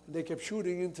tower, and they kept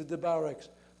shooting into the barracks.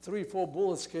 3, 4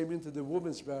 bullets came into the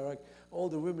women's barrack. All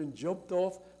the women jumped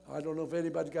off. I don't know if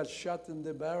anybody got shot in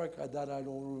the barrack. That I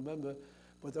don't remember.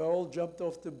 But they all jumped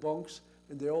off the bunks,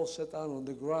 and they all sat down on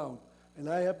the ground. And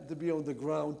I happened to be on the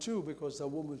ground, too, because the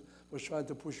woman was trying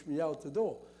to push me out the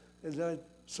door. And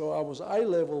so I was eye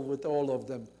level with all of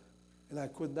them, and I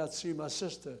could not see my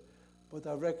sister. But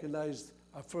I recognized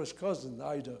our first cousin,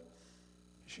 Ida.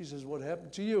 She says, what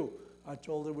happened to you? I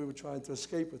told her we were trying to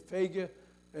escape with Fage,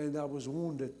 and I was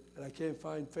wounded, and I can't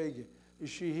find Fage. Is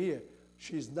she here?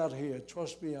 She's not here.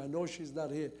 Trust me, I know she's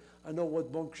not here. I know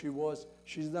what bunk she was.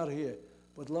 She's not here.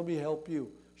 But let me help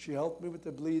you. She helped me with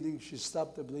the bleeding. She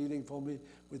stopped the bleeding for me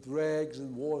with rags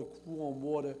and water, warm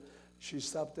water. She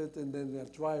stopped it, and then a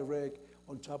dry rag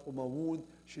on top of my wound.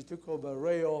 She took her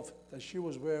beret off that she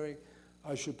was wearing.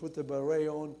 I should put the beret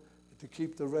on to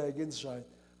keep the rag inside.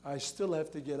 I still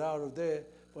have to get out of there,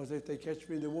 but if they catch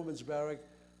me in the women's barrack,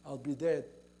 I'll be dead.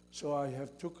 So I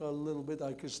took a little bit.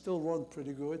 I could still run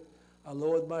pretty good. I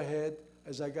lowered my head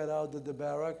as I got out of the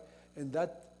barrack, and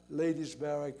that ladies'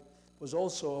 barrack was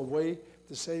also away,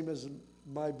 the same as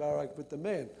my barrack with the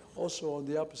men, also on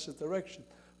the opposite direction.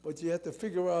 But you had to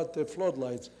figure out the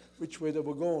floodlights, which way they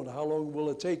were going, how long will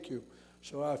it take you.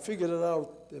 So I figured it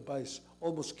out by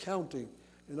almost counting,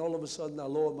 and all of a sudden I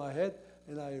lowered my head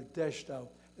and I dashed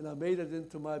out. And I made it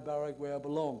into my barrack where I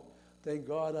belong. Thank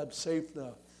God I'm safe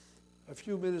now. A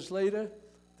few minutes later,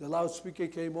 the loudspeaker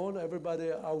came on.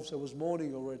 Everybody out, it was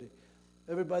morning already.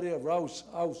 Everybody rouse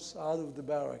out of the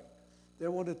barrack. They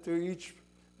wanted to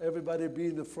everybody be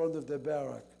in the front of their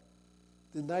barrack.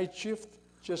 The night shift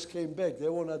just came back. They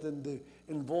were not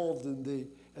involved in the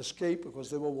escape because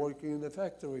they were working in the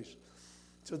factories.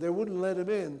 So they wouldn't let them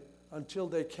in until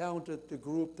they counted the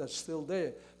group that's still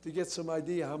there to get some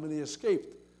idea how many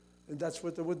escaped. And that's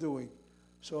what they were doing.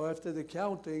 So after the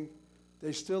counting,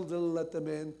 they still didn't let them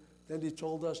in. Then he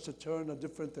told us to turn a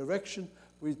different direction.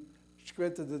 We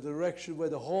went to the direction where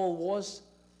the hall was.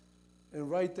 And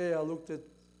right there, I looked at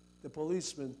the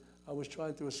policeman I was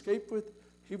trying to escape with.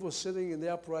 He was sitting in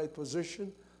the upright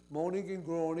position, moaning and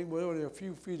groaning. We were only a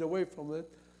few feet away from it.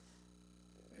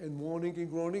 And moaning and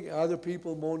groaning. Other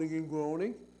people moaning and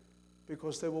groaning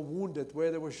because they were wounded.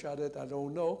 Where they were shot at, I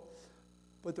don't know.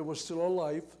 But they were still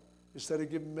alive. Instead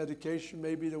of giving medication,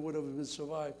 maybe they would have been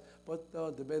survived. But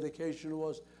the medication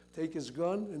was take his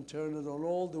gun and turn it on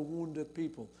all the wounded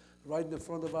people right in the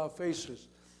front of our faces.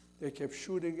 They kept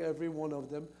shooting every one of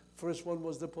them. First one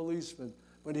was the policeman.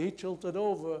 When he tilted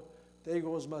over, there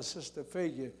goes my sister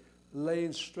Fagin,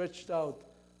 laying stretched out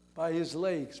by his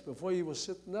legs. Before he was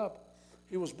sitting up,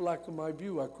 he was blocking my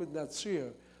view. I could not see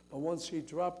her. But once he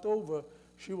dropped over,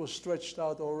 she was stretched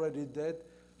out already dead.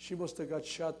 She must have got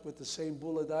shot with the same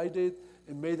bullet I did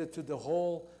and made it to the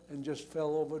hall and just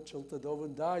fell over, tilted over,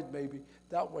 and died maybe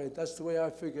that way. That's the way I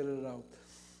figured it out.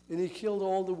 And he killed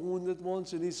all the wounded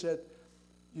ones, and he said,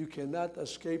 you cannot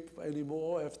escape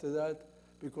anymore after that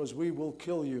because we will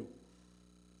kill you.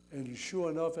 And sure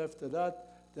enough, after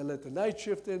that, they let the night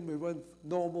shift in. We went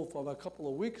normal for a couple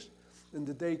of weeks, and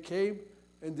the day came,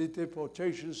 and the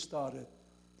deportation started,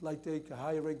 like the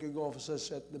high-ranking officer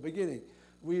said in the beginning.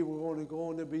 We were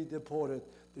going to be deported.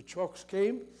 The trucks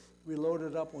came, we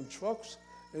loaded up on trucks,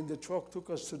 and the truck took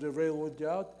us to the railroad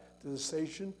yard, to the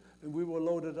station, and we were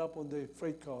loaded up on the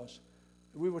freight cars.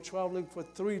 And we were traveling for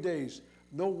 3 days.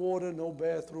 No water, no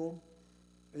bathroom,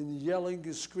 and yelling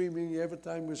and screaming every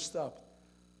time we stopped.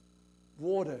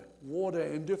 Water, water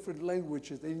in different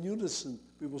languages, in unison,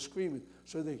 we were screaming,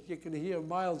 so that you can hear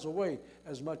miles away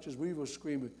as much as we were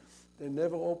screaming. They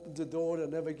never opened the door, they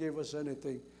never gave us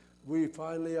anything. We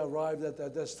finally arrived at our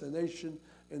destination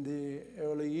in the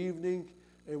early evening.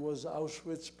 It was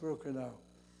Auschwitz-Birkenau.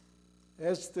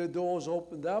 As the doors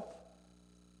opened up,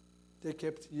 they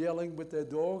kept yelling with their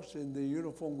dogs, and the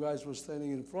uniformed guys were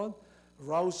standing in front.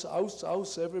 Rouse,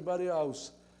 aus, everybody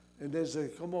aus. And as they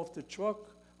come off the truck,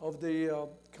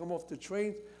 come off the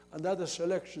train, another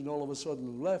selection all of a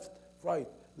sudden, left, right,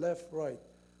 left, right.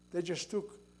 They just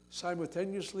took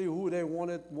simultaneously who they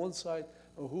wanted one side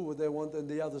or who they wanted on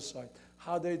the other side.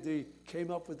 How they came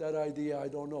up with that idea, I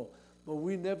don't know. But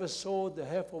we never saw the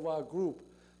half of our group.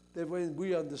 That when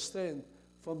we understand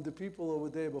from the people over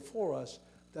there before us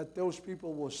that those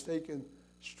people were taken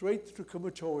straight to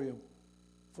crematorium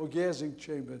for gassing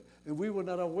chamber. And we were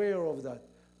not aware of that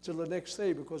till the next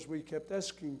day because we kept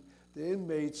asking the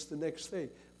inmates the next day,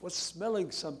 what's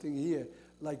smelling something here,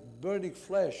 like burning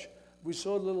flesh. We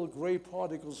saw little gray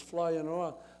particles flying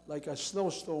around like a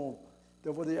snowstorm. They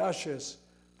were the ashes.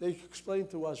 They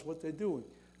explained to us what they're doing.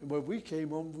 And when we came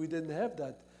home, we didn't have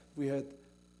that. We had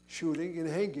shooting and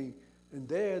hanging. And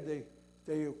there they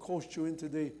coached you into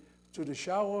the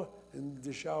shower, and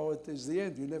the shower is the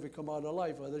end. You never come out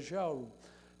alive out of the shower room.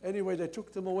 Anyway, they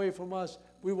took them away from us.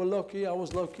 We were lucky. I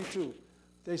was lucky too.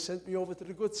 They sent me over to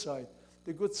the good side.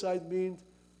 The good side means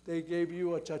they gave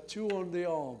you a tattoo on the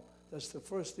arm. That's the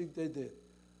first thing they did.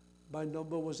 My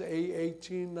number was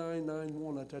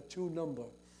A18991, a tattoo number.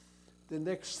 The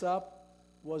next stop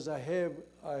was a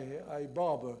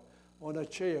barber on a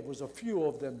chair. There was a few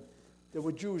of them. They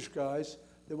were Jewish guys.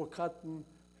 They were cutting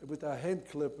with a hand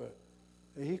clipper.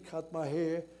 And he cut my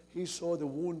hair. He saw the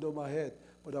wound on my head,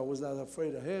 but I was not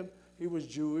afraid of him. He was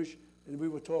Jewish, and we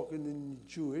were talking in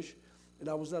Jewish, and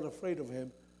I was not afraid of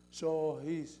him. So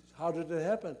how did it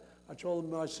happen? I told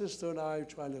him my sister and I were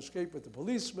trying to escape with the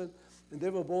policeman, and they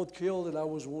were both killed, and I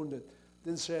was wounded.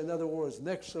 Didn't say another word,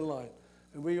 next in line.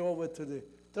 And we over to the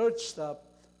third stop,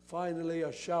 finally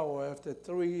a shower after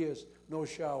 3 years, no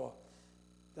shower.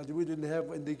 That we didn't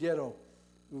have in the ghetto.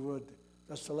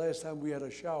 That's the last time we had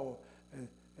a shower, and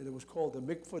it was called the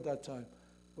mikveh that time.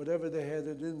 Whatever they had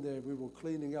it in there, we were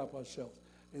cleaning up ourselves.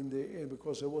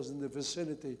 because it was in the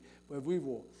vicinity where we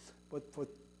were. But for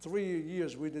 3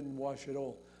 years, we didn't wash at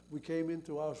all. We came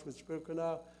into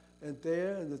Auschwitz-Birkenau, and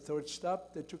there, in the third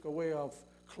stop, they took away our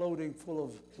clothing full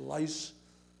of lice.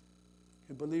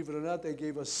 And believe it or not, they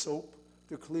gave us soap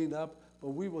to clean up. But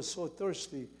we were so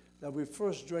thirsty that we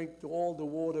first drank all the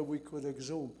water we could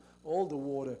exhume, all the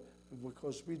water,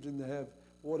 because we didn't have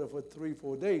water for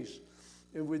 3-4 days.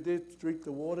 And we did drink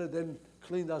the water, then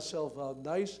cleaned ourselves out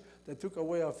nice. They took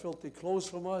away our filthy clothes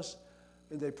from us,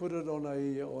 and they put it on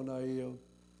a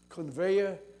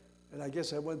conveyor. And I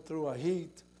guess I went through a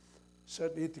heat,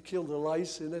 certainly to kill the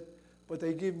lice in it. But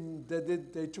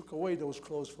they took away those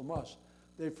clothes from us.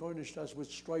 They furnished us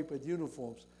with striped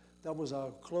uniforms. That was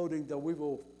our clothing that we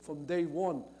were, from day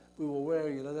one, we were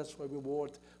wearing it, and that's why we wore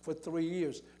it for 3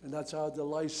 years. And that's how the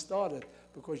lice started,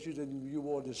 because you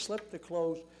wore the slept the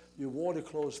clothes, you wore the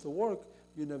clothes to work,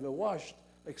 you never washed,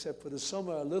 except for the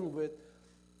summer a little bit.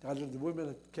 The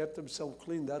women kept themselves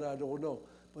clean, that I don't know.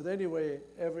 But anyway,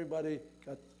 everybody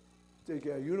got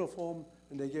a uniform,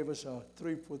 and they gave us a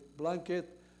 3-foot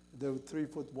blanket, the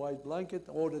 3-foot wide blanket,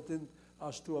 ordered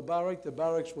us to a barrack. The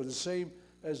barracks were the same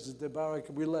as the barrack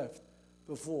we left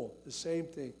before, the same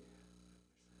thing.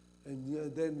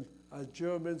 And then a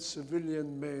German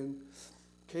civilian man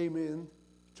came in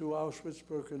to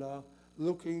Auschwitz-Birkenau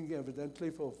looking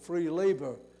evidently for free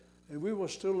labor. And we were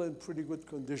still in pretty good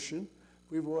condition.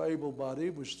 We were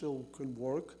able-bodied, we still could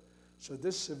work. So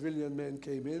this civilian man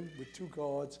came in with 2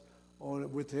 guards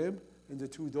with him and the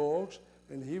 2 dogs,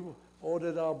 and he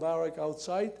ordered our barrack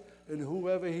outside, and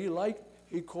whoever he liked,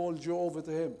 he called you over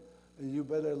to him. And you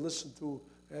better listen to,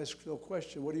 ask no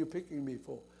question, what are you picking me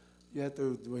for? You had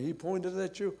to, when he pointed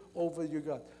at you, over you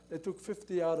got. They took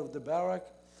 50 out of the barrack,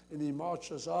 and he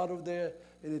marched us out of there,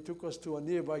 and he took us to a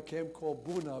nearby camp called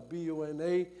Buna,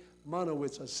 B-U-N-A,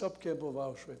 Manowitz, a subcamp of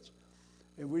Auschwitz.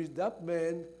 And that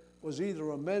man was either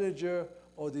a manager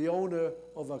or the owner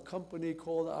of a company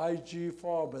called IG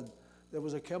Farben. There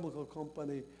was a chemical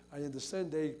company. I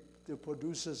understand they're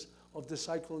producers of the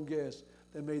cyclone gas.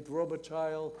 They made rubber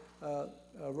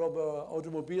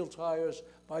automobile tires,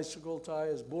 bicycle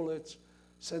tires, bullets,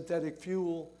 synthetic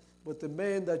fuel. But the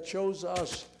man that chose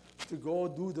us to go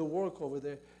do the work over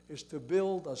there is to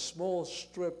build a small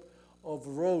strip of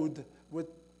road with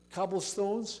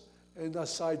cobblestones and a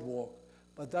sidewalk.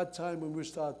 By that time, when we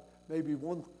start maybe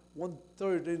one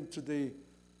third into the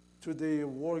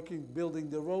working, building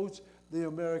the roads, the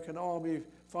American Army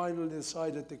finally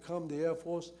decided to come, the Air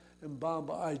Force, and bomb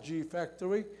IG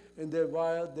factory, and they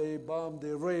bombed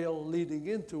the rail leading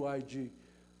into IG.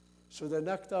 So they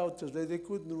knocked out, they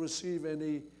couldn't receive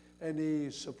any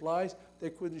supplies, they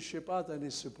couldn't ship out any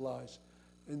supplies.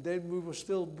 And then we were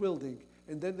still building.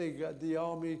 And then they got the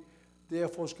Army, the Air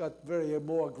Force got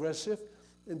more aggressive,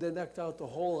 and they knocked out the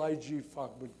whole IG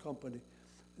company.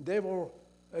 They were,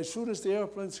 as soon as the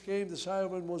airplanes came, the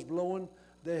siren was blowing,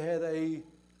 they had a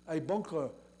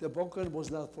bunker. The bunker was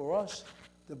not for us.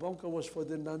 The bunker was for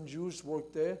the non-Jews who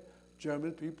worked there,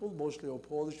 German people, mostly, or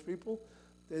Polish people,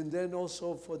 and then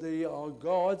also for the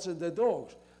guards and the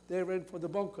dogs. They ran for the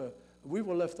bunker. We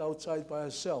were left outside by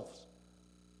ourselves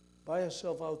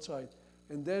outside.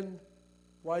 And then,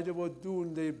 while they were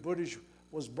doing, the British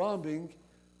was bombing,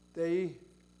 they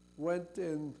went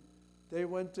and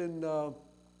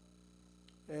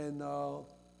I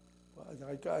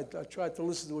tried to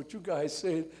listen to what you guys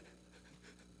said.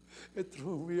 It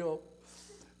threw me up.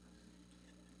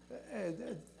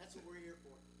 That's what we're here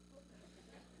for,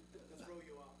 to throw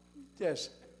you off. Yes,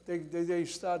 they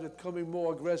started coming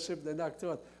more aggressive. They knocked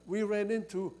out. We ran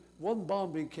into, one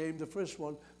bombing came, the first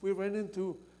one, we ran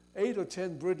into 8 or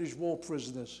 10 British war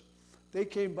prisoners. They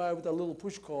came by with a little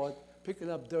push cart, picking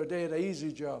up they had an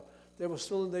easy job. They were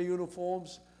still in their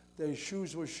uniforms, their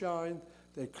shoes were shined,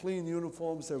 their clean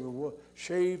uniforms, they were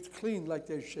shaved, clean like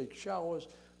they take showers.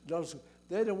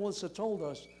 They're the ones that told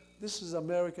us, this is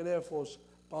American Air Force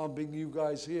bombing you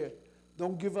guys here.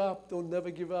 Don't give up, don't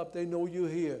never give up. They know you're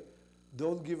here.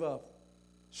 Don't give up.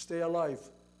 Stay alive.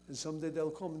 And someday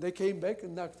they'll come. They came back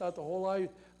and knocked out the whole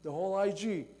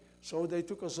IG. So they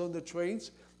took us on the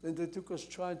trains, then they took us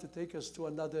trying to take us to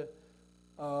another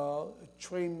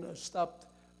train stopped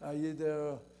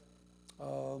either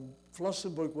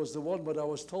Flossenburg was the one, but I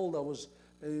was told I was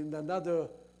in another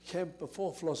camp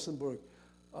before Flossenburg.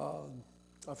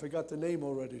 I forgot the name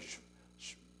already.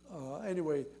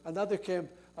 Anyway, another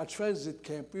camp, a transit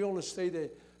camp. We only stayed there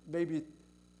maybe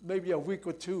a week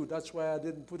or 2. That's why I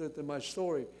didn't put it in my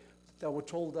story. I was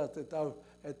told that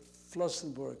at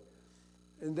Flossenburg.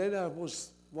 And then I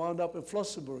was wound up in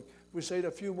Flossenburg. We stayed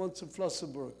a few months in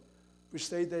Flossenburg. We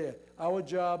stayed there. Our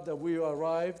job that we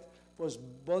arrived was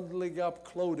bundling up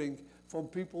clothing from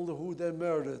people who they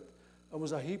murdered. There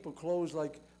was a heap of clothes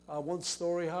like 1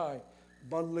 story high,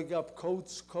 bundling up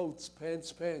coats,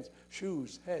 pants,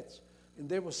 shoes, hats. And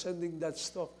they were sending that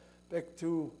stuff back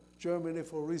to Germany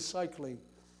for recycling.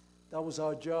 That was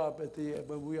our job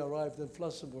when we arrived in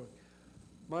Flossenburg.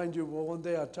 Mind you, well, one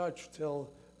day I touched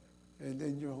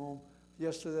in your home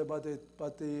yesterday about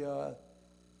the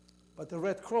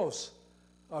Red Cross.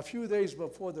 A few days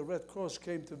before the Red Cross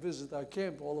came to visit our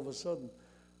camp, all of a sudden,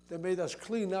 they made us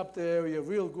clean up the area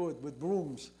real good with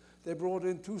brooms. They brought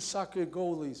in 2 soccer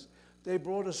goalies. They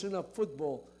brought us in a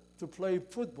football to play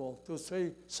football, to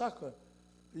play soccer.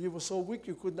 You were so weak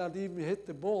you could not even hit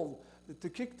the ball. To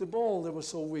kick the ball, they were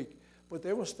so weak. But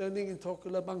they were standing and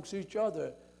talking amongst each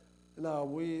other. Now,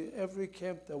 every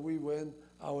camp that we went,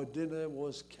 our dinner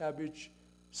was cabbage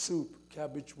soup,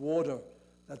 cabbage water.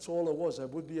 That's all it was. It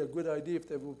would be a good idea if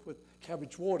they would put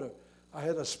cabbage water. I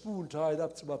had a spoon tied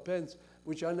up to my pants,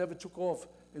 which I never took off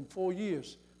in 4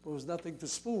 years. There was nothing to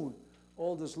spoon.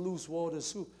 All this loose water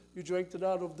soup. You drank it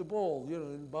out of the bowl,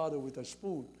 and bother with a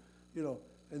spoon,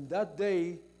 And that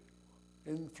day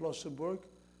in Flossenburg,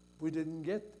 we didn't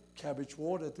get cabbage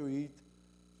water to eat.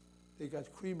 They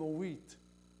got cream of wheat.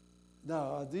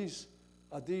 Now,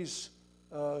 are these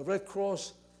Red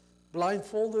Cross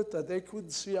blindfolded that they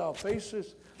couldn't see our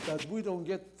faces, that we don't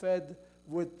get fed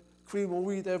with cream of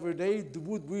wheat every day?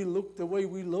 Would we look the way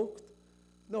we looked?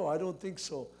 No, I don't think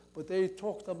so. But they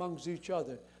talked amongst each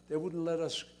other. They wouldn't let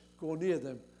us go near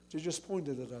them. They just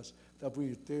pointed at us that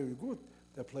they're good.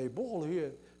 They play ball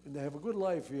here, and they have a good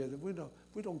life here.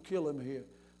 We don't kill them here.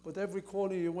 But every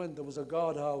corner you went, there was a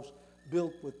guardhouse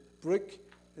built with brick,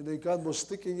 and the gun was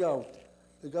sticking out.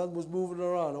 The gun was moving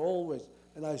around always.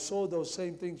 And I saw those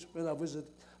same things when I visited.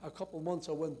 A couple months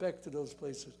I went back to those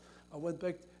places. I went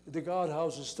back, the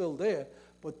guardhouse is still there,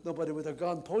 but nobody with a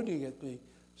gun pointing at me.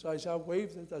 So I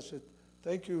waved it. I said,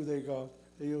 "Thank you, they guard.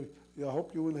 I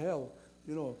hope you're in hell."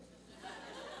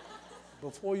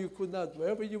 Before you could not,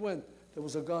 wherever you went, there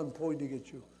was a gun pointing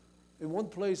at you. In one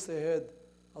place they had,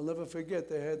 I'll never forget,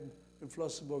 they had in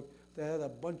Flossenburg, they had a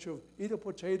bunch of either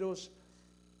potatoes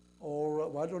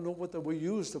or I don't know what we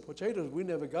used, the potatoes, we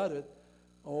never got it,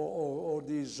 or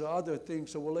these other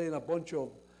things that were laying a bunch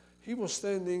of. He was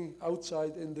standing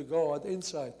outside in the guard,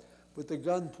 inside, with the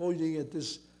gun pointing at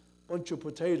this bunch of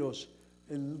potatoes.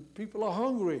 And people are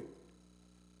hungry.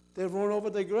 They run over,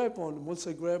 they grab one. And once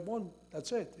they grab one,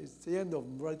 that's it. It's the end of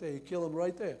them right there. You kill them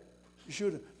right there. You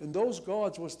shoot them. And those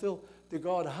guards were still, the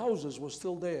guard houses were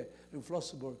still there in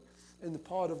Flossenburg. And the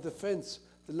part of the fence,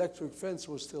 the electric fence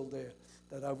was still there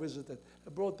that I visited.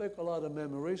 It brought back a lot of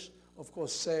memories. Of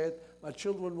course, sad. My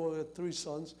children were 3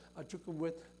 sons. I took them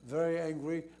with, very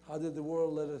angry. How did the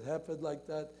world let it happen like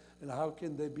that? And how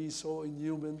can they be so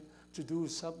inhuman to do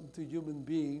something to human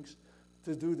beings,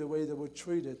 to do the way they were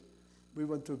treated? We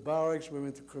went to barracks, we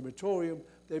went to crematorium.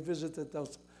 They visited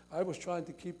us. I was trying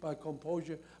to keep my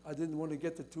composure. I didn't want to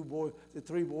get the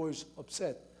 3 boys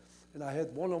upset. And I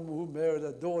had one of them who married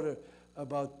a daughter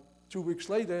about 2 weeks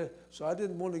later, so I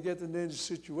didn't want to get in any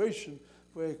situation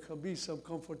where it can be some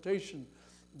confrontation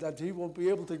that he won't be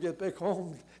able to get back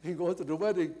home and go to the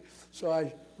wedding.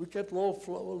 So we kept low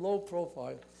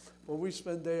profile. But we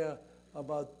spent there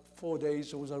about 4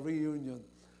 days. It was a reunion.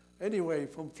 Anyway,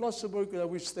 from Flossenburg,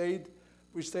 we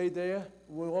stayed there.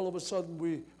 When all of a sudden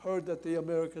we heard that the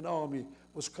American army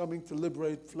was coming to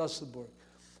liberate Flossenburg.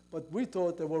 But we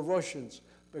thought they were Russians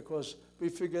because we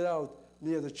figured out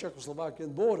near the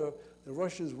Czechoslovakian border, the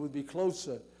Russians would be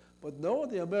closer. But no,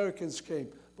 the Americans came.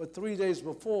 But 3 days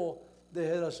before, they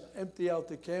had us empty out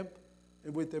the camp,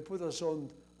 and they put us on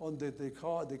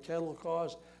the cattle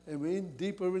cars, and we went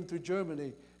deeper into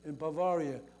Germany, in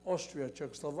Bavaria, Austria,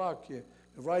 Czechoslovakia.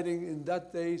 Riding in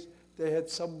that days, they had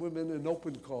some women in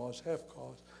open cars, half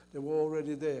cars. They were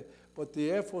already there. But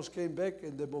the Air Force came back,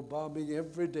 and they were bombing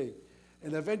every day.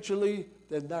 And eventually,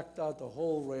 they knocked out the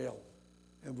whole rail.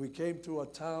 And we came to a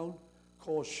town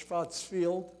called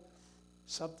Schwarzfield.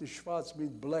 Something Schwarz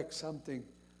means black something.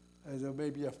 And there may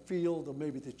be a field, or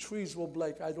maybe the trees were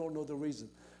black. I don't know the reason.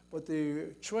 But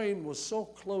the train was so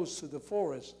close to the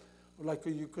forest, like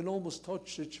you can almost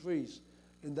touch the trees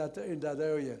in that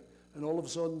area. And all of a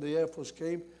sudden, the Air Force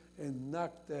came and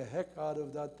knocked the heck out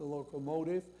of that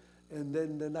locomotive. And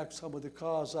then they knocked some of the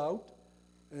cars out.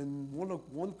 And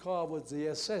one car was the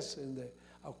SS in there,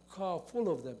 a car full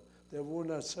of them. They were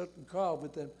in a certain car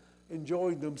with them,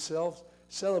 enjoying themselves,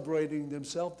 celebrating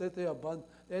themselves. They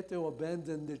had to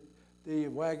abandon the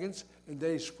wagons, and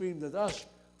they screamed at us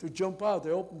to jump out. They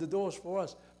opened the doors for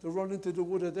us to run into the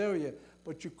wooded area.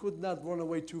 but you could not run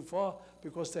away too far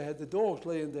because they had the dogs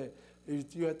laying there.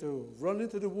 You had to run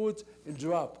into the woods and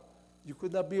drop. You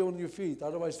could not be on your feet,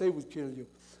 otherwise they would kill you.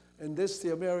 And this,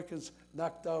 the Americans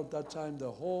knocked out that time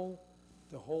the whole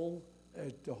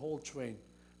train.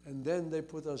 And then they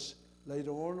put us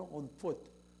later on foot.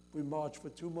 We marched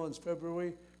for 2 months,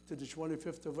 February to the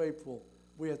 25th of April.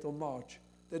 We had to march.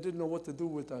 They didn't know what to do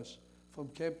with us. From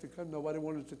camp to camp, nobody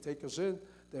wanted to take us in.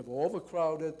 They were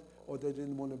overcrowded, or they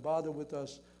didn't want to bother with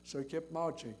us, so we kept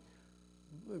marching.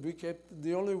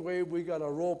 The only way we got a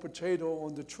raw potato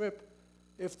on the trip,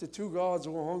 if the 2 guards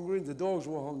were hungry, the dogs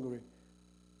were hungry.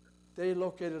 They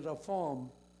located a farm.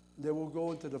 They would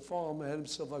go into the farm and had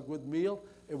themselves a good meal.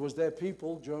 It was their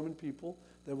people, German people.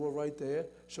 They were right there,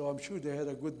 so I'm sure they had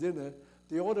a good dinner.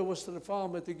 The order was to the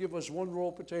farmer to give us 1 raw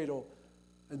potato,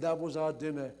 and that was our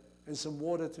dinner, and some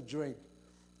water to drink.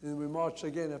 And we marched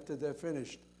again after they're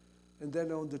finished. And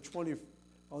then on the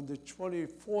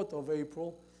 24th of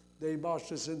April, they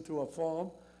marched us into a farm,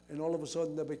 and all of a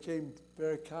sudden they became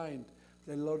very kind.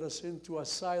 They let us into a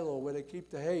silo where they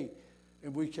keep the hay,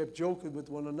 and we kept joking with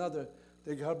one another.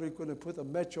 They probably could have put a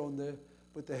match on there,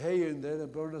 put the hay in there,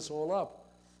 and burn us all up.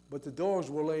 But the dogs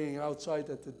were laying outside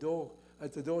at the door.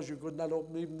 At the doors, you could not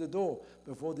open even the door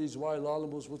before these wild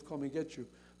animals would come and get you.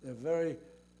 They're very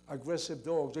aggressive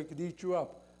dogs. They could eat you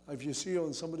up. If you see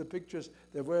on some of the pictures,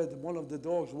 one of the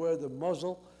dogs wear the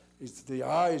muzzle. It's the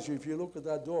eyes. If you look at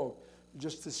that dog, you're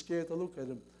just too scared to look at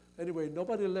him. Anyway,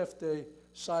 nobody left the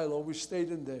silo. We stayed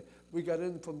in there. We got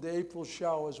in from the April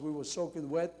showers. We were soaking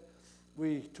wet.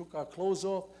 We took our clothes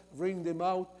off, wringed them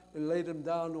out, and laid them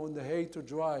down on the hay to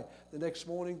dry. The next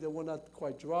morning, they were not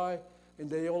quite dry, and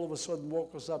they all of a sudden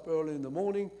woke us up early in the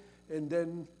morning, and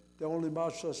then they only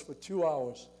marched us for 2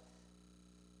 hours.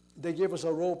 They gave us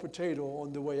a raw potato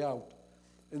on the way out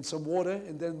and some water,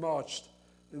 and then marched.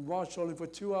 And marched only for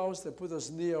 2 hours. They put us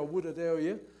near a wooded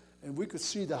area, and we could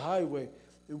see the highway,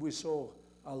 and we saw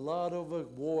a lot of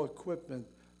war equipment,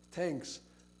 tanks,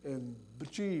 and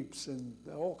jeeps, and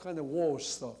all kind of war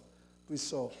stuff we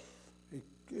saw.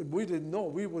 We didn't know.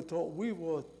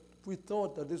 We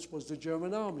thought that this was the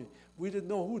German army. We didn't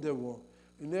know who they were.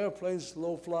 In airplanes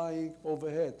low flying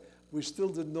overhead. We still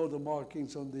didn't know the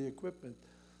markings on the equipment.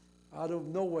 Out of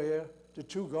nowhere, the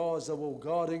 2 guards that were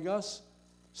guarding us,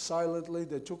 silently,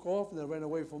 they took off and they ran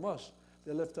away from us.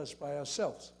 They left us by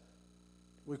ourselves.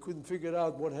 We couldn't figure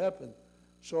out what happened.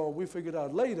 So we figured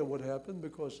out later what happened,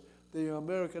 because the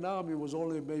American army was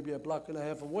only maybe a block and a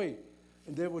half away.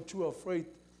 And they were too afraid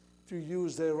to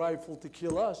use their rifle to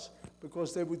kill us,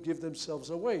 because they would give themselves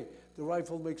away. The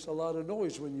rifle makes a lot of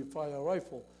noise when you fire a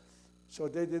rifle. So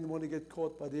they didn't want to get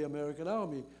caught by the American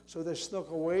army. So they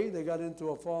snuck away. They got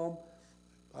into a farm.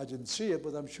 I didn't see it,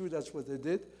 but I'm sure that's what they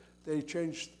did. They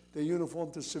changed their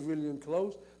uniform to civilian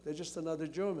clothes. They're just another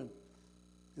German.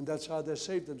 And that's how they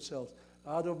saved themselves.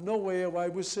 Out of nowhere,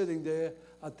 while we're sitting there,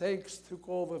 a tank took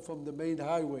over from the main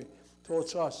highway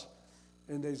towards us.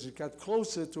 And as it got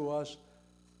closer to us,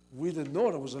 we didn't know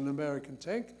it was an American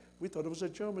tank. We thought it was a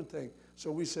German tank.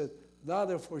 So we said, now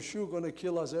they're for sure going to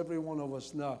kill us, every one of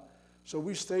us now. So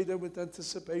we stayed there with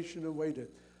anticipation and waited.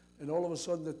 And all of a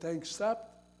sudden the tank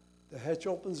stopped, the hatch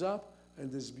opens up,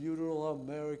 and this beautiful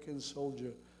American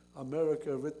soldier,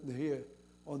 America written here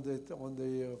on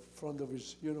the front of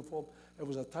his uniform. It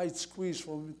was a tight squeeze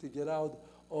for him to get out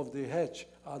of the hatch,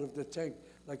 out of the tank,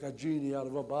 like a genie out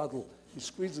of a bottle. He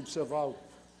squeezed himself out.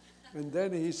 And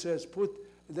then he says,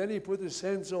 then he put his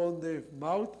hands on the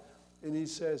mouth, and he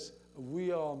says,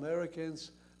 we are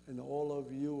Americans, and all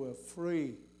of you are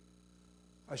free.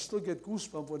 I still get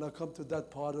goosebumps when I come to that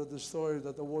part of the story,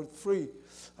 that the word free.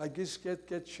 I just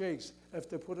get shakes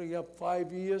after putting up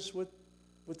 5 years with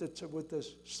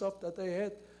the stuff that they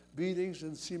had, beatings,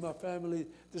 and see my family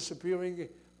disappearing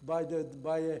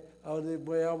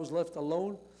where I was left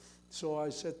alone. So I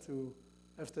said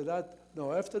after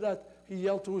that, he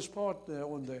yelled to his partner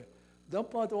on there,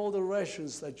 dump out all the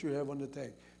rations that you have on the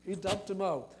tank. He dumped them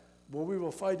out. But we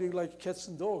were fighting like cats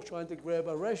and dogs trying to grab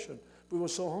a ration. We were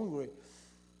so hungry.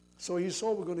 So he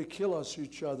saw we're going to kill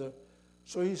each other.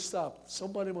 So he stopped.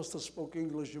 Somebody must have spoke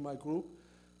English in my group.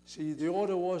 See, the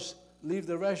order was, leave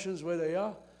the rations where they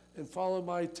are and follow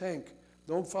my tank.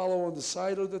 Don't follow on the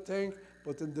side of the tank,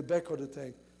 but in the back of the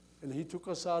tank. And he took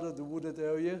us out of the wooded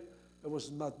area. There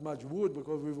was not much wood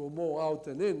because we were more out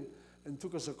than in, and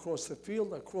took us across the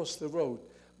field, across the road.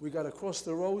 We got across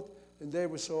the road, and there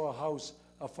we saw a house,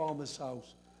 a farmer's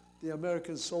house. The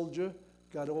American soldier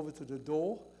got over to the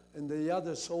door, and the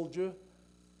other soldier,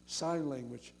 sign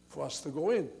language, for us to go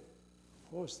in, of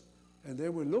course. And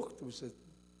then we looked, we said,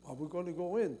 are we going to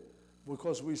go in?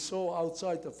 Because we saw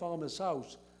outside the farmer's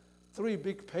house 3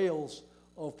 big pails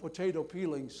of potato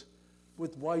peelings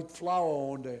with white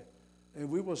flour on there. And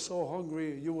we were so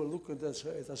hungry, you were looking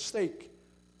at a steak.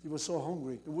 You were so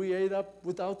hungry. We ate up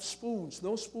without spoons,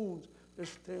 no spoons.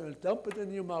 Just dump it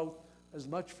in your mouth, as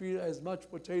much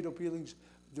potato peelings.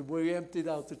 We emptied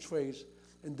out the trays,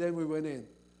 and then we went in.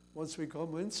 Once we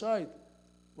come inside,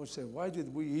 we said, why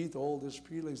did we eat all these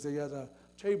peelings? They had a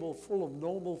table full of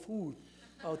normal food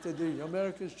out there. The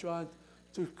Americans trying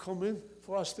to come in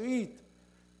for us to eat.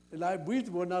 And we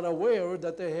were not aware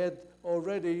that they had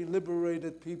already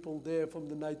liberated people there from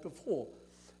the night before.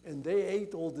 And they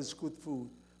ate all this good food.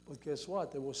 But guess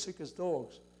what? They were sick as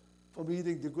dogs from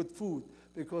eating the good food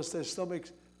because their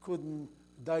stomachs couldn't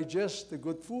digest the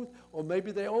good food, or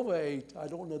maybe they overate. I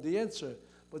don't know the answer.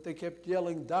 But they kept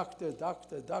yelling, doctor,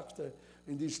 doctor, doctor.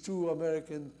 And these 2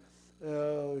 American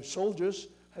soldiers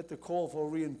had to call for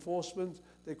reinforcements.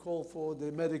 They called for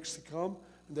the medics to come.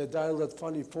 And they dialed that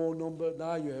funny phone number.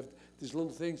 Now you have these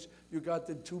little things. You got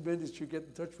in 2 minutes, you get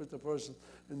in touch with the person.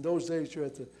 In those days, you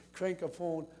had to crank a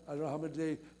phone. I don't know how many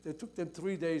days. It took them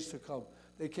 3 days to come.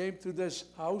 They came to this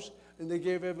house, and they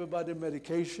gave everybody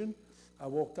medication. I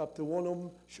walked up to one of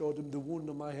them, showed them the wound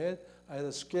on my head. I had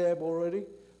a scab already,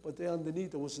 but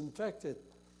underneath it was infected.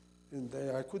 And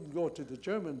I couldn't go to the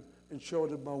German and show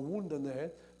them my wound on the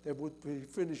head. They would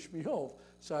finish me off.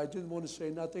 So I didn't want to say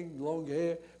nothing. Long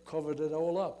hair covered it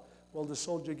all up. Well, the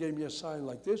soldier gave me a sign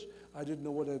like this. I didn't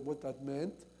know what that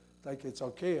meant. Like, it's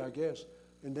okay, I guess.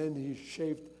 And then he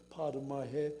shaved part of my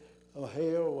hair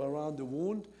around the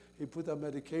wound. He put a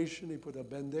medication, he put a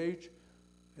bandage,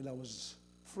 and I was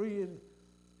free.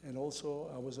 And also,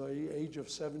 I was at the age of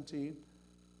 17,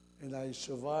 and I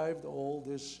survived all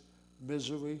this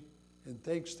misery. And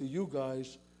thanks to you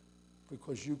guys,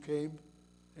 because you came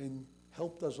and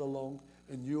helped us along,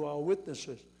 and you are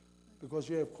witnesses, because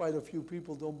you have quite a few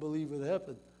people don't believe it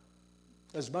happened.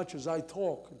 As much as I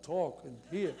talk and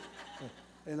hear,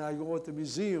 and I go at the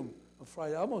museum on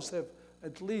Friday, I must have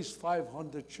at least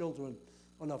 500 children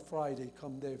on a Friday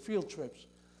come there, field trips.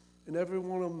 And every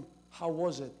one of them, how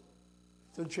was it?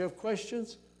 Don't you have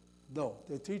questions? No,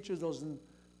 the teacher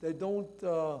they don't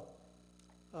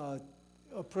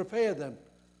prepare them.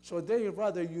 So they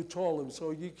rather you told them,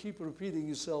 so you keep repeating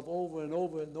yourself over and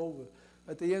over and over.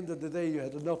 At the end of the day, you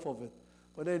had enough of it.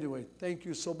 But anyway, thank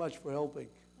you so much for helping.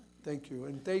 Thank you.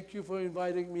 And thank you for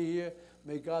inviting me here.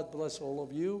 May God bless all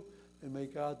of you, and may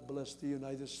God bless the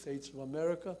United States of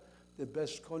America, the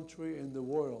best country in the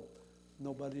world.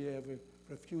 Nobody ever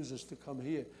refuses to come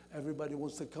here. Everybody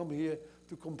wants to come here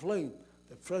to complain.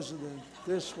 The president,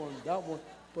 this one, that one,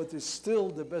 but it's still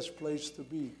the best place to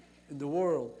be in the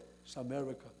world. It's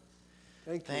America.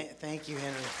 Thank you. Thank you,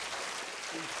 Henry.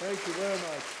 Thank you very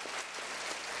much.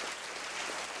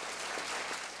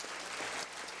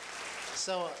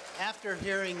 So after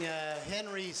hearing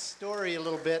Henry's story a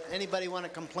little bit, anybody want to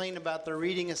complain about their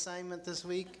reading assignment this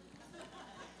week?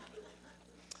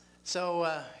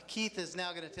 So Keith is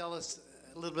now going to tell us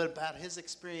a little bit about his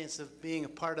experience of being a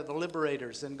part of the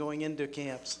Liberators and going into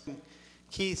camps.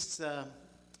 Keith's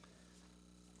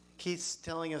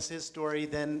telling us his story.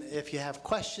 Then if you have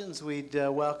questions, we'd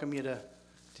welcome you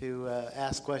to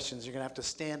ask questions. You're going to have to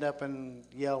stand up and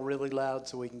yell really loud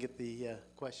so we can get the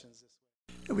questions this way.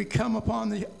 We come upon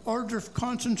the Ohrdruf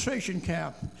concentration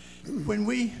camp.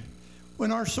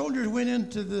 When our soldiers went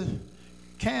into the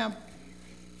camp,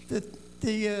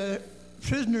 the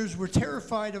prisoners were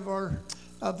terrified of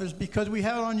us because we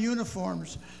had on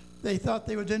uniforms. They thought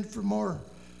they were in for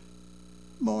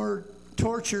more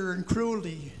torture and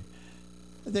cruelty.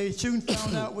 They soon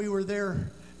found out we were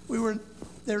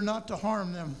there not to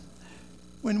harm them.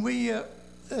 When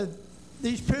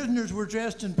these prisoners were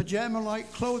dressed in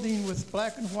pajama-like clothing with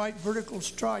black and white vertical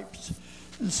stripes,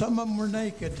 and some of them were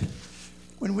naked.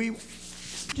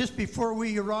 Just before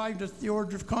we arrived at the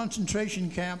Ohrdruf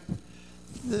concentration camp,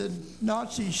 the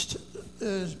Nazi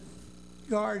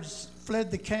guards fled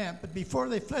the camp. But before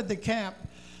they fled the camp,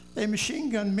 they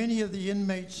machine gunned many of the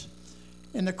inmates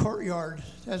in the courtyard.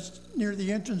 That's near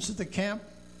the entrance of the camp.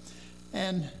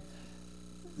 And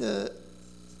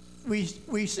we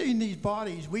seen these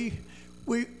bodies. We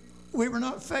were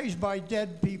not fazed by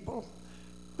dead people,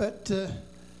 but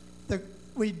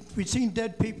we'd seen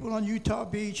dead people on Utah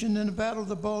Beach and in the Battle of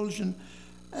the Bulge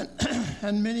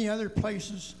and many other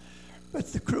places.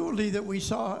 But the cruelty that we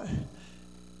saw,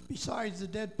 besides the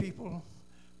dead people,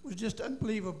 was just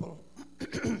unbelievable.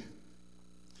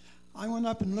 I went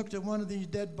up and looked at one of these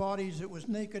dead bodies that was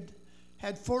naked,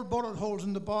 had 4 bullet holes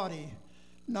in the body.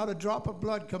 Not a drop of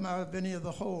blood come out of any of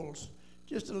the holes.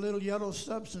 Just a little yellow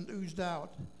substance oozed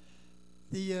out.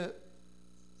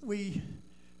 We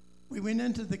we went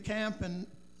into the camp, and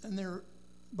their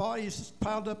bodies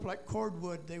piled up like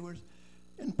cordwood. They were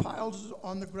in piles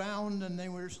on the ground, and they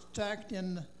were stacked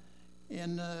in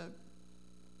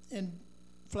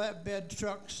flatbed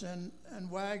trucks and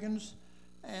wagons.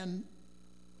 And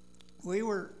we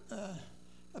were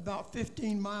about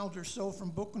 15 miles or so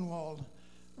from Buchenwald.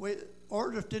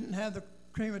 Ohrdruf didn't have the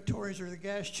crematories or the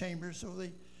gas chambers, so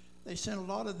they sent a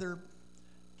lot of their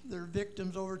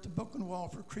victims over to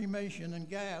Buchenwald for cremation and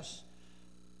gas.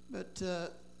 But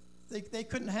they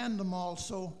couldn't handle them all,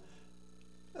 so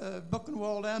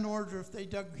Buchenwald and Ohrdruf, they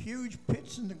dug huge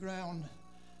pits in the ground,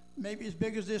 maybe as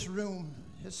big as this room.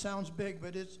 It sounds big,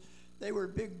 but they were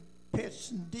big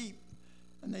pits and deep.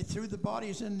 And they threw the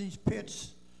bodies in these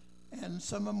pits, and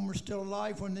some of them were still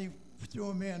alive when they threw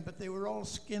them in, but they were all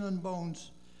skin and bones.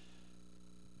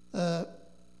 When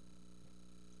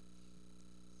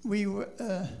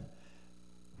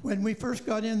we first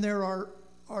got in there,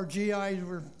 our GIs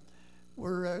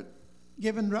were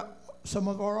given some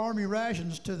of our Army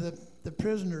rations to the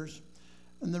prisoners,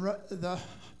 and the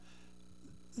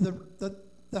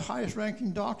highest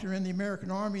ranking doctor in the American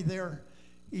Army there,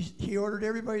 he ordered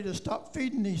everybody to stop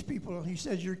feeding these people. He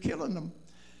says, "You're killing them,"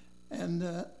 and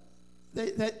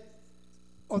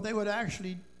they would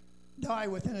actually die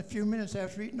within a few minutes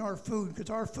after eating our food, because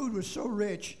our food was so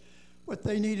rich. What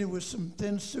they needed was some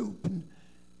thin soup.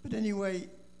 But anyway,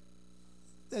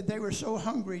 they were so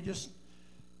hungry, just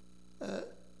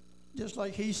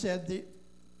like he said,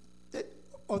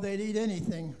 they'd eat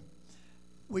anything.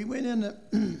 We went in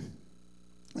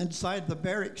inside the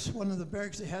barracks, one of the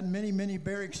barracks. They had many, many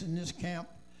barracks in this camp.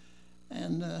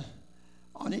 And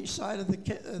on each side of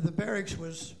the barracks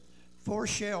was 4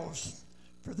 shelves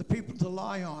for the people to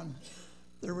lie on.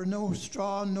 There were no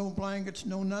straw, no blankets,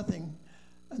 no nothing.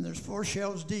 And there's 4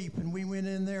 shelves deep, and we went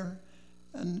in there,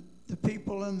 and the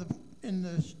people in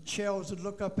the shelves would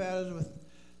look up at us with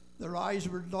their eyes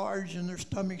were large and their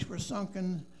stomachs were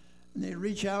sunken, and they'd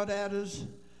reach out at us.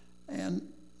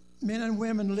 And men and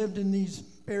women lived in these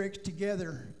barracks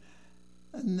together,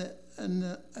 and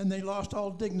they lost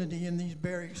all dignity in these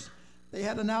barracks. They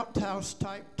had an outhouse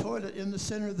type toilet in the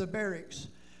center of the barracks,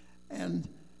 and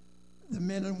the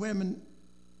men and women,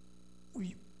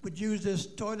 we would use this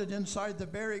toilet inside the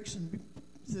barracks, and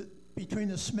between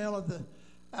the smell of the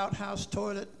outhouse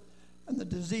toilet and the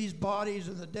diseased bodies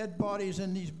and the dead bodies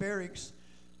in these barracks,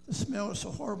 the smell was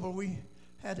so horrible we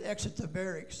had to exit the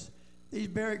barracks. These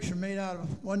barracks are made out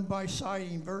of 1-by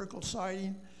siding, vertical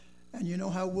siding, and you know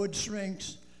how wood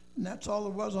shrinks, and that's all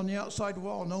there was on the outside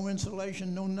wall, no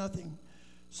insulation, no nothing.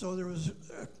 So there was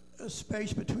a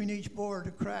space between each board,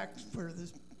 a crack where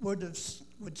the wood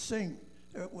would shrink.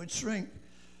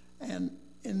 And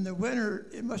in the winter,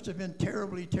 it must have been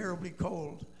terribly, terribly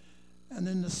cold. And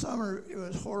in the summer, it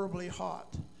was horribly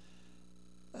hot.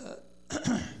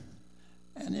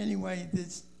 And anyway,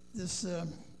 this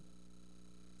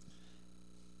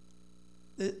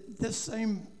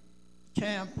same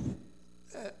camp,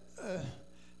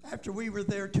 after we were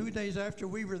there, 2 days after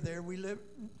we were there,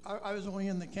 I was only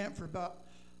in the camp for about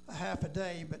a half a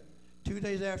day, but 2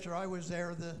 days after I was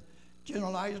there, the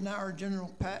General Eisenhower, General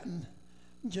Patton,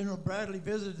 General Bradley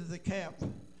visited the camp.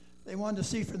 They wanted to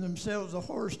see for themselves the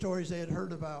horror stories they had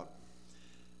heard about.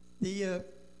 There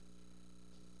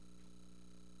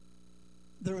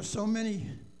were so many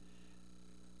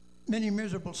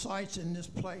miserable sights in this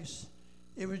place.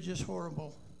 It was just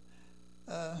horrible.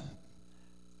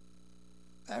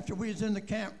 After we was in the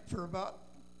camp for about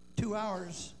 2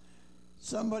 hours,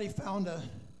 somebody found a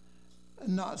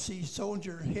Nazi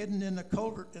soldier hidden in a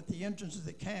culvert at the entrance of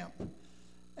the camp.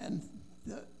 And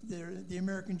the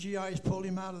American GIs pulled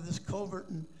him out of this culvert,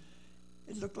 and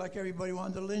it looked like everybody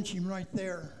wanted to lynch him right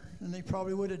there. And they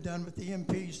probably would have done, but the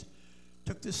MPs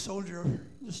took this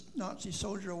Nazi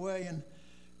soldier away, and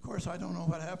of course I don't know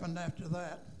what happened after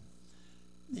that.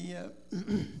 The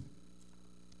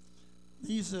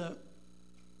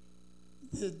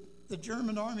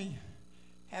German army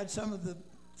had some of the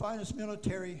finest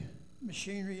military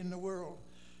machinery in the world,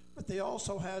 but they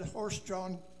also had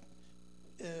horse-drawn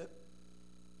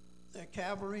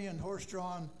cavalry and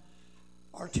horse-drawn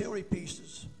artillery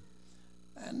pieces.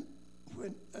 And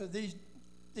when these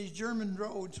German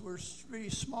roads were really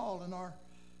small, and our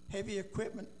heavy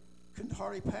equipment couldn't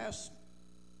hardly pass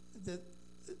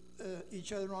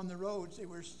each other on the roads. They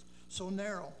were so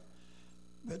narrow.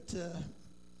 But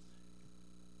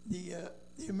the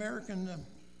American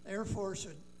Air Force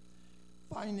would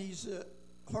find these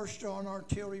horse-drawn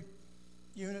artillery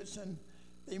units, and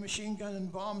they machine gunned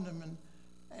and bombed them.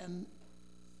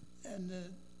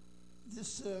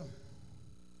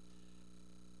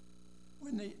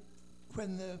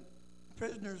 When the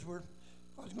prisoners were,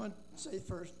 I was going to say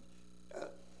first,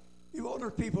 you older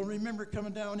people remember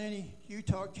coming down any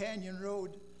Utah Canyon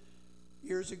road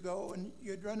years ago, and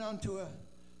you'd run onto a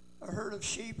herd of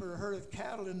sheep or a herd of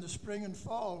cattle in the spring and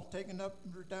fall, taken up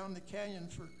or down the canyon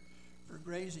for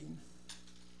grazing.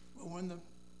 Well, when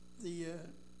the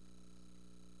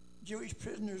Jewish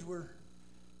prisoners were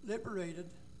liberated,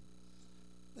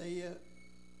 they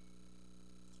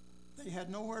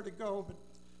had nowhere to go, but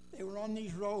they were on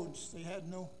these roads. They had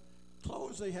no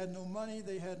clothes, they had no money,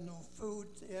 they had no food,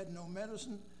 they had no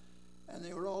medicine, and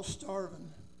they were all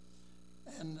starving.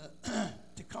 And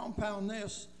to compound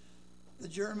this, the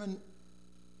German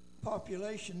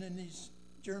population in these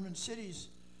German cities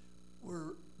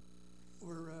were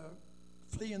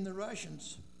fleeing the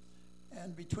Russians.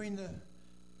 And between the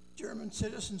German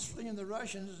citizens fleeing the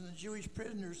Russians and the Jewish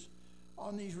prisoners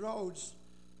on these roads,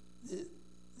 the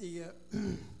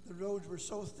roads were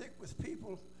so thick with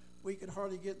people we could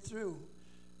hardly get through.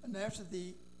 And after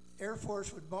the Air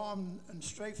Force would bomb and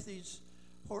strafe these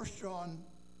horse-drawn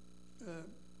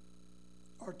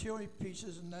artillery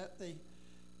pieces, and that the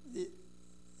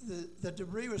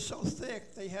debris was so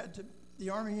thick the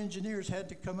Army engineers had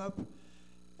to come up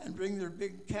and bring their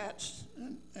big cats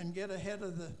and get ahead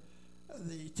of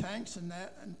the tanks and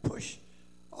that, and push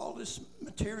all this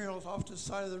material off to the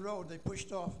side of the road. They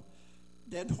pushed off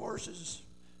dead horses,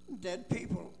 dead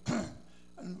people,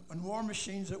 and war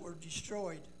machines that were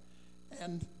destroyed.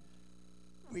 And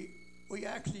we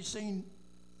actually seen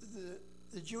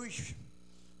the Jewish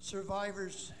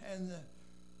survivors and the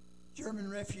German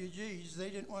refugees. They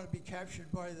didn't want to be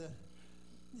captured by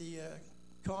the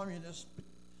communists. But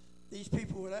these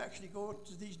people would actually go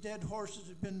to these dead horses that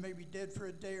had been maybe dead for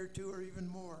a day or two or even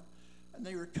more, and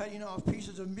they were cutting off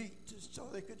pieces of meat so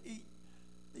they could eat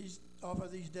off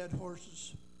of these dead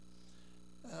horses.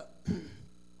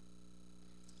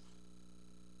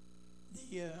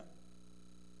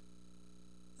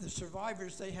 The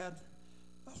survivors, they had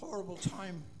a horrible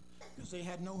time because they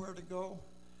had nowhere to go,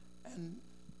 and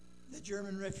the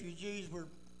German refugees were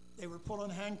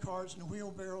pulling handcarts and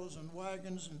wheelbarrows and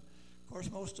wagons, and of course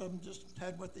most of them just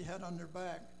had what they had on their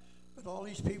back. But all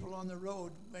these people on the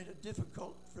road made it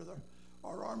difficult for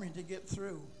our army to get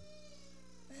through.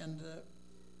 And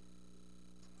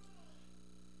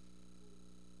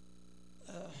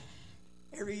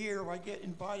every year I get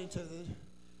invited to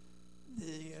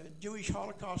the Jewish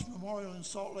Holocaust Memorial in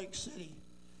Salt Lake City.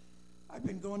 I've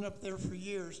been going up there for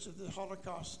years to the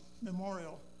Holocaust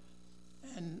Memorial,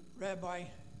 and Rabbi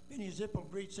Benny Zippel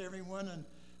greets everyone, and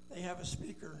they have a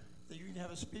speaker. They usually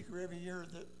have a speaker every year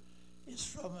that is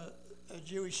from a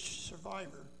Jewish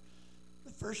survivor.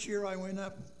 The first year I went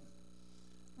up,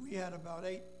 we had about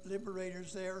 8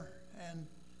 liberators there and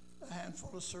a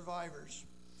handful of survivors.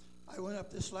 I went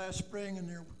up this last spring,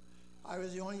 and I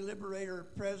was the only liberator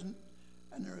present,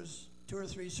 and there was 2 or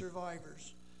 3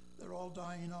 survivors. They're all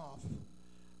dying off.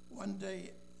 One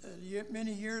day,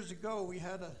 many years ago, we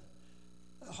had a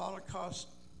Holocaust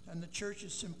and the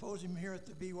church's symposium here at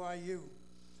the BYU.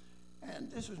 And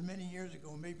this was many years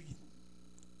ago, maybe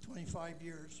 25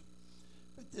 years.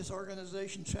 But this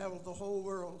organization traveled the whole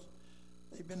world.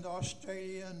 They've been to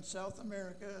Australia and South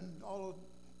America and all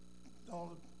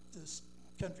of the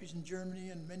countries in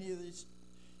Germany and many of these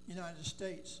United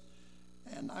States.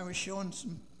 And I was showing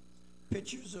some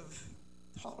pictures of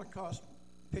Holocaust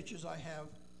pictures I have.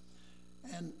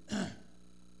 And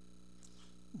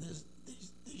these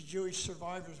Jewish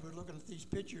survivors were looking at these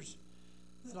pictures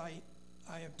that I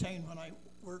obtained when I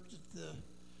worked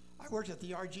at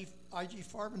the IG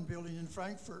Farben building in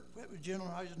Frankfurt. It was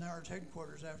General Eisenhower's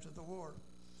headquarters after the war.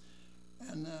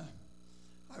 And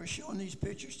I was showing these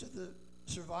pictures to the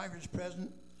survivors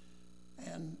present,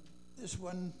 and this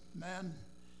one man,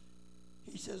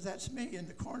 he says, "That's me in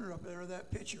the corner up there of that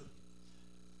picture."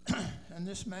 And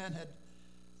this man had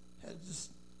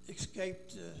just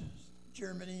escaped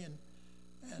Germany,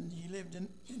 and he lived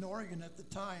in Oregon at the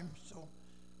time, so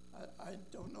I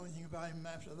don't know anything about him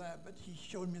after that, but he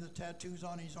showed me the tattoos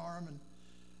on his arm, and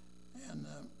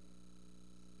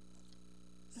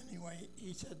anyway,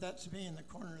 he said, "That's me in the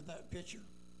corner of that picture."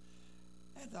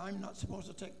 And I'm not supposed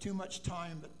to take too much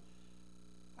time, but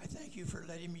I thank you for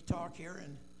letting me talk here,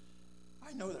 and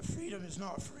I know that freedom is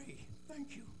not free.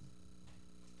 Thank you.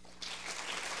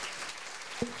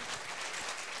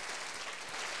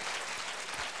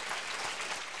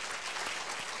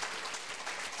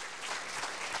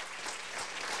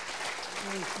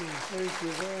 Thank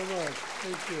you very much.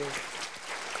 Thank you.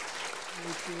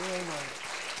 Thank you very much.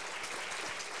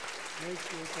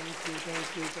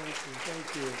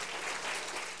 Thank you.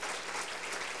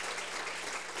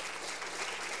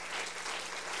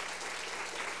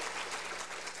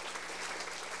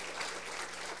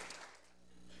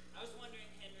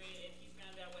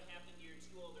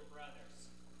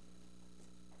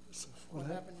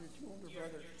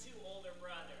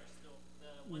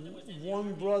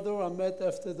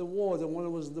 after the war. The one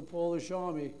was in the Polish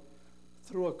army.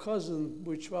 Through a cousin,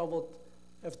 we traveled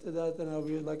after that,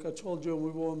 and like I told you,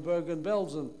 we were in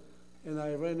Bergen-Belsen, and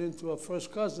I ran into a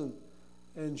first cousin,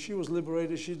 and she was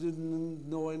liberated. She didn't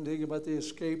know anything about the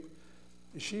escape.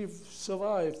 She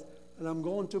survived, and I'm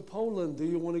going to Poland. Do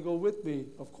you want to go with me?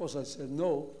 Of course, I said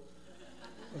no.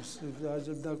 I said,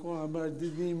 I'm not going. I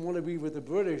didn't even want to be with the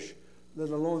British, let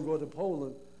alone go to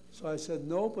Poland. So I said,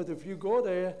 no, but if you go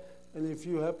there, and if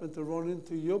you happen to run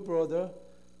into your brother,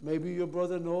 maybe your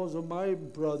brother knows of my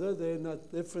brother, they're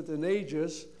not different in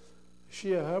ages.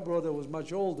 Her brother was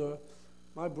much older.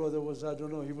 My brother was, I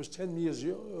don't know, he was 10 years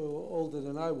older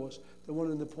than I was, the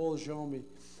one in the Polish army.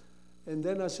 And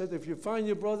then I said, if you find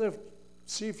your brother,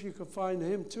 see if you can find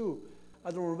him too.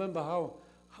 I don't remember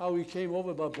how he came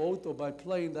over by boat or by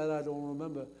plane, that I don't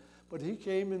remember. But he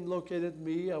came and located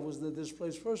me. I was in the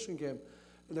displaced person camp.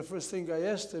 And the first thing I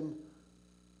asked him,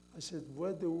 I said,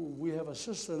 where do we have a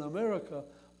sister in America?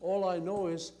 All I know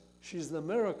is she's in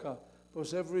America,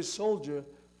 because every soldier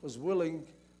was willing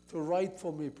to write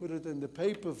for me, put it in the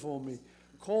paper for me,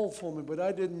 call for me, but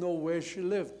I didn't know where she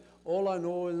lived. All I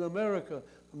know is America.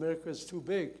 America is too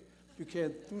big. You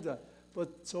can't do that.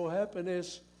 But so happened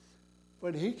is,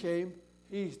 when he came,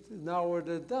 he narrowed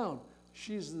it down.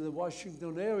 She's in the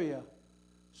Washington area.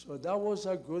 So that was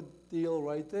a good deal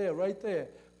right there, right there.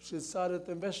 She started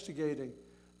investigating.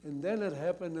 And then it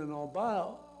happened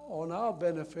on our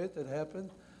benefit, it happened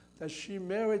that she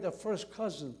married a first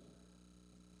cousin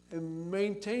and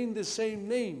maintained the same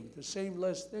name, the same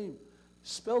last name,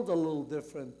 spelled a little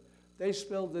different. They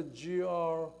spelled it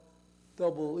G-R-E-E,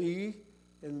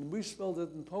 and we spelled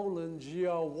it in Poland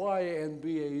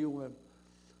G-R-Y-N-B-A-U-M.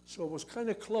 So it was kind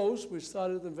of close. We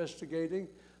started investigating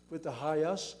with the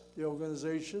HIAS, the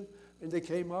organization, and they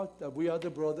came out that we are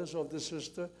the brothers of the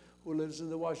sister who lives in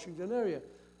the Washington area.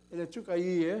 And it took a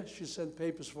year. She sent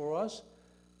papers for us,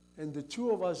 and the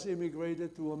two of us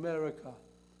immigrated to America.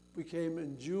 We came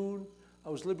in June. I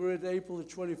was liberated April the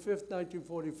 25th,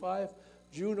 1945.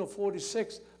 June of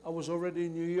 46, I was already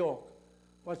in New York,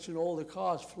 watching all the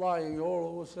cars flying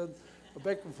all of a sudden,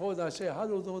 back and forth. I say, how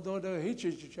do they hit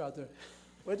each other?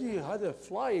 But he had a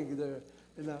flying there.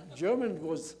 And German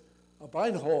was a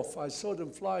Bahnhof. I saw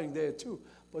them flying there too.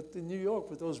 But in New York,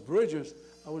 with those bridges,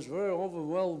 I was very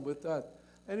overwhelmed with that.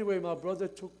 Anyway, my brother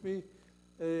took me.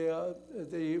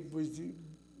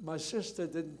 My sister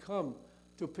didn't come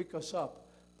to pick us up,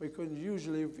 because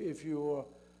usually if you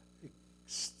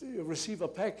receive a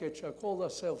package, I call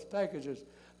ourselves packages,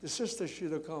 the sister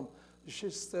should have come.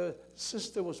 The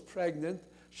sister was pregnant.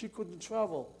 She couldn't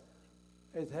travel.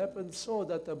 It happened so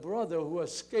that the brother who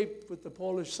escaped with the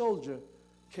Polish soldier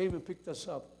came and picked us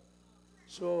up.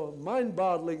 So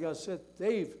mind-boggling, I said,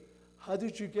 Dave, how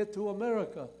did you get to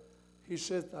America? He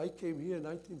said, I came here in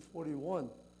 1941.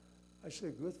 I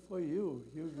said, good for you.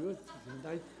 You're good.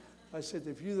 I said,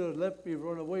 if you'd have let me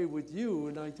run away with you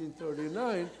in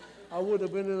 1939, I would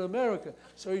have been in America.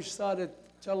 So he started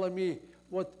telling me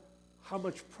how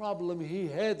much problem he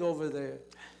had over there.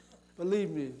 Believe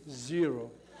me,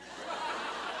 zero.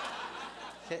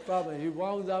 Problem. He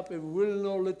wound up in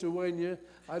Wilno, Lithuania.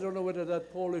 I don't know whether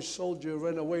that Polish soldier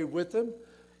ran away with him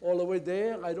all the way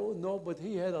there. I don't know, but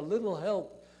he had a little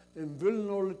help in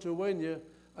Wilno, Lithuania.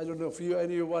 I don't know if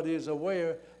anybody is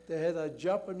aware, they had a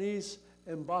Japanese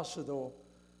ambassador,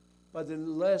 but the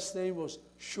last name was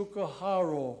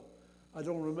Shukaharo. I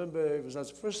don't remember if it was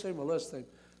his first name or last name.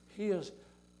 He has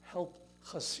helped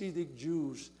Hasidic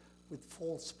Jews with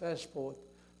false passport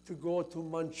to go to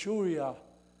Manchuria.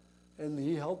 And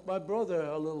he helped my brother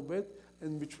a little bit,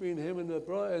 and between him and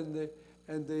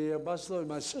the ambassador and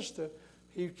my sister,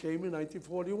 he came in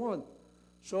 1941.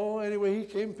 So anyway, he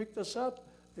came, picked us up,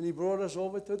 and he brought us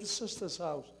over to the sister's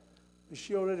house. And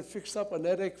she already fixed up an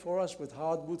attic for us with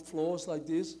hardwood floors like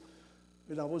this.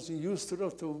 And I wasn't used to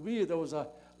it. To me, there was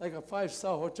like a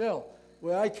five-star hotel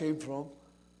where I came from.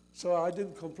 So I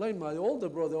didn't complain. My older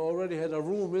brother already had a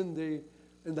room in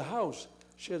the house.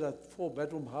 She had a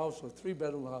 4-bedroom house or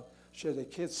 3-bedroom house. She had the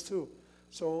kids too.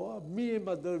 So me and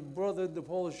my brother in the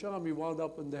Polish army wound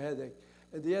up in the attic.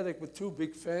 And the attic with 2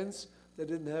 big fans. They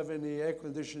didn't have any air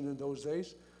conditioning in those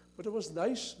days. But it was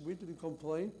nice. We didn't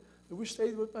complain. And we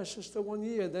stayed with my sister 1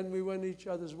 year. Then we went each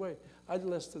other's way. I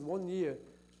lasted 1 year.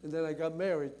 And then I got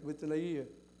married within a year.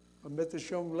 I met this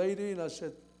young lady and I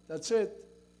said, that's it.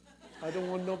 I don't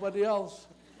want nobody else.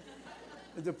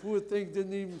 And the poor thing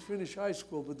didn't even finish high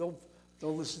school, but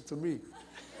don't listen to me.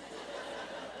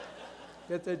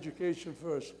 Get education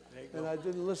first. And I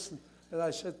didn't listen. And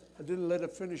I said, I didn't let her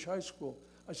finish high school.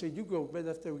 I said, you go, but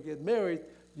after we get married,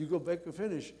 you go back and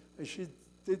finish. And she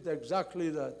did exactly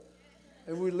that.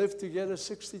 And we lived together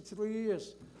 63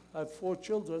 years. I have 4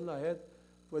 children. I had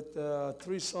with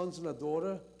 3 sons and a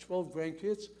daughter, 12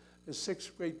 grandkids, and 6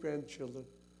 great-grandchildren.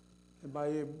 And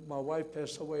my wife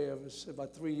passed away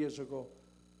about 3 years ago.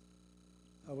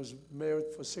 I was married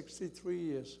for 63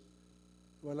 years.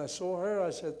 When I saw her, I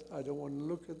said, I don't want to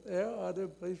look at her other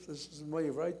place. This is me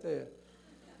right there.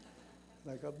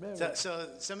 And I got married. So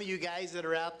some of you guys that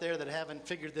are out there that haven't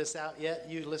figured this out yet,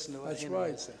 you listen to what That's Henry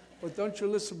right. said. But don't you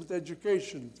listen with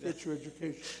education. Get your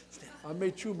education. I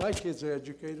made sure my kids are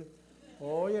educated.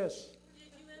 Oh, yes.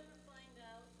 Did you ever find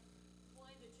out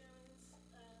why the Germans,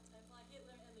 why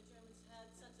Hitler and the Germans had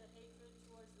such a hatred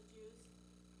towards the Jews?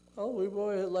 Well, we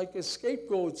were like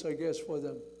scapegoats, I guess, for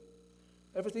them.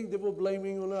 Everything they were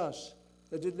blaming on us.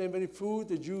 They didn't have any food,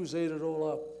 the Jews ate it all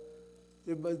up.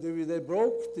 They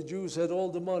broke, the Jews had all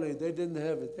the money, they didn't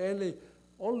have it.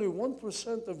 Only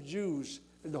 1% of Jews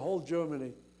in the whole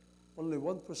Germany, only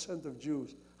 1% of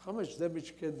Jews. How much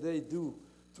damage can they do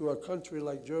to a country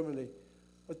like Germany?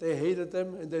 But they hated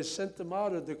them, and they sent them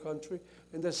out of the country,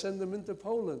 and they sent them into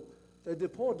Poland. They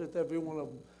deported every one of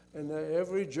them. And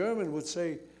every German would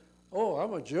say, oh,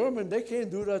 I'm a German, they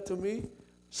can't do that to me.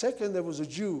 Second, there was a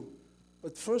Jew.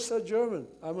 But first, a German.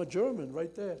 I'm a German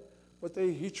right there. But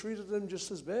he treated them just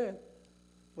as bad.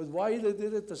 But why they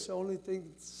did it, that's the only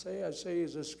thing I say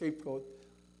is a scapegoat.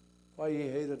 Why he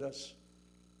hated us.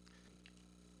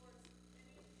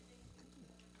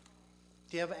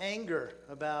 Do you have anger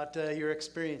about your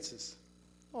experiences?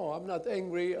 Oh, I'm not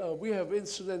angry. We have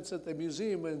incidents at the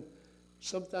museum, and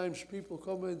sometimes people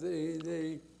come and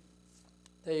they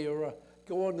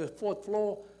go on the 4th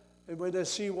floor, and when they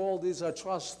see all these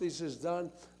atrocities is done,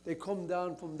 they come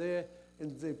down from there,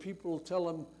 and the people tell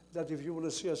them that if you want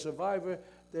to see a survivor,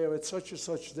 they're at such and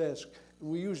such desk.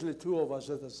 And we usually 2 of us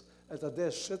at a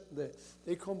desk sitting there.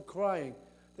 They come crying.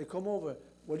 They come over.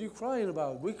 What are you crying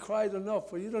about? We cried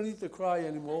enough, well, you don't need to cry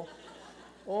anymore.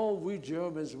 Oh, we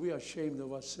Germans, we are ashamed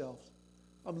of ourselves.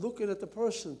 I'm looking at the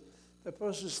person. The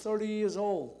person's 30 years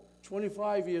old,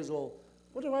 25 years old.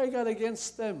 What have I got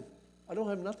against them? I don't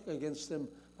have nothing against them.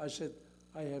 I said,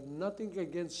 I have nothing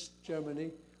against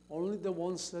Germany, only the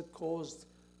ones that caused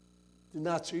the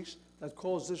Nazis, that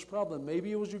caused this problem.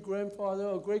 Maybe it was your grandfather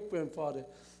or great-grandfather,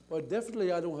 but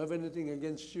definitely I don't have anything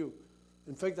against you.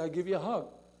 In fact, I give you a hug,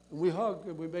 and we hug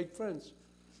and we make friends.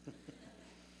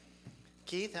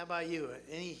 Keith, how about you?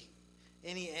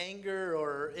 Any anger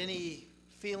or any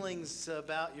feelings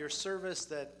about your service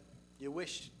that you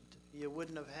wished you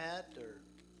wouldn't have had? Or?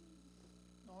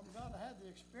 No, I'm glad I had the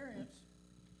experience.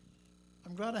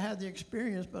 I'm glad I had the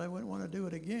experience, but I wouldn't want to do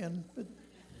it again. But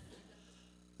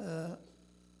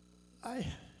I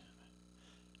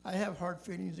have hard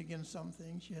feelings against some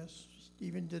things, yes,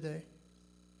 even today.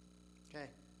 Okay.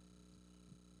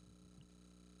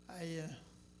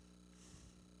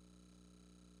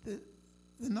 The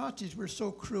Nazis were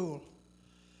so cruel,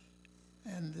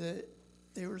 and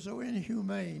they were so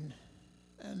inhumane,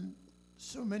 and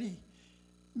so many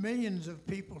millions of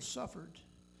people suffered.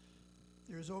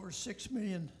 There's over 6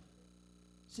 million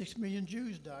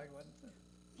Jews died, wasn't there?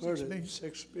 6 million.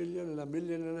 6 million and 1.5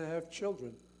 million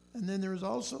children. And then there was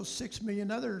also 6 million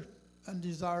other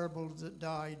undesirables that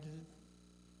died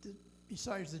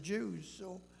besides the Jews.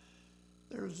 So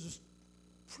there was just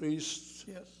Priests,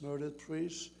 yes. murdered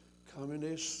priests,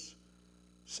 communists,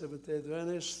 Seventh-day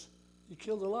Adventists. He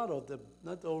killed a lot of them,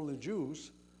 not only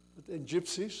Jews, but and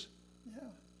gypsies.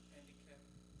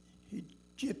 Yeah.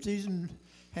 Gypsies and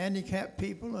handicapped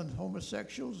people and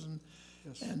homosexuals and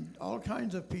Yes. and all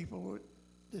kinds of people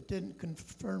that didn't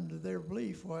conform to their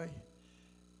belief, why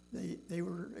they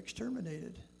were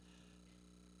exterminated.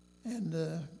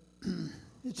 And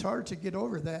it's hard to get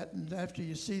over that. And after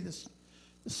you see the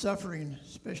suffering,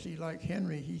 especially like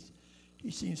Henry,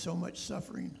 he's seen so much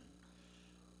suffering.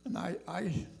 And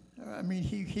I mean,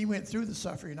 he went through the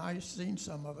suffering. I've seen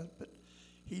some of it, but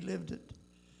he lived it.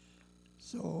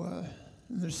 So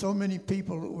and there's so many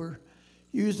people that were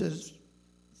used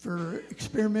for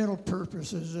experimental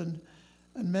purposes and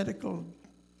medical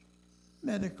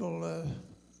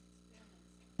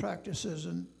practices,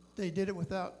 and they did it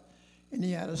without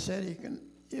any anesthetic, and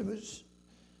it was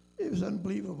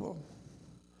unbelievable.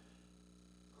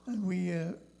 And we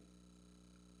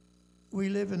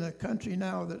live in a country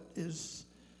now that is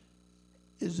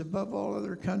above all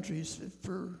other countries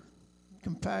for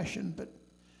compassion, but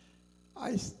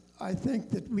I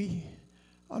think that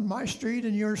on my street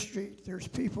and your street, there's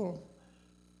people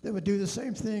that would do the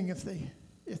same thing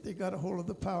if they got a hold of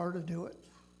the power to do it.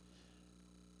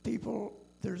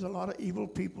 There's a lot of evil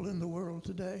people in the world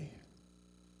today.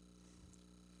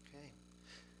 Okay.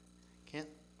 Kent?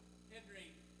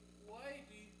 Henry, why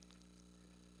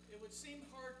would seem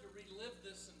hard to relive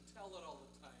this and tell it all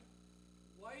the time.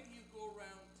 Why do you go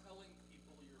around telling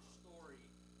people your story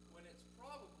when it's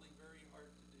probably very hard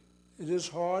to do? It is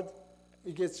hard.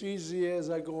 It gets easier as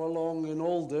I go along and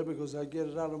older because I get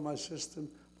it out of my system,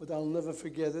 but I'll never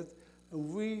forget it. And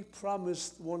we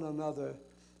promised one another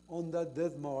on that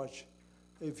death march,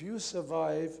 if you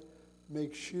survive,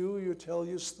 make sure you tell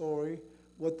your story,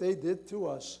 what they did to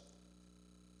us.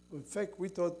 In fact, we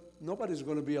thought nobody's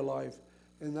going to be alive,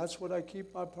 and that's what I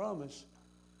keep my promise.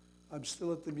 I'm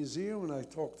still at the museum, and I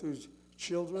talk to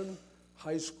children,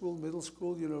 high school, middle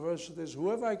school, universities,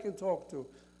 whoever I can talk to.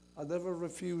 I never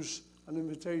refuse an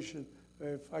invitation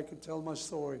if I can tell my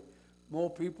story. More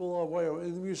people are aware,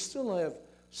 and we still have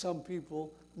some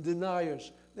people,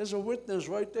 deniers. There's a witness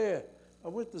right there. A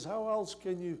witness, how else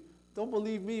can you, don't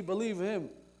believe me, believe him.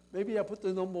 Maybe I put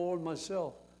the number on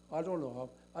myself. I don't know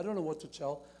how, I don't know what to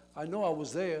tell. I know I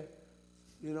was there,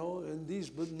 and these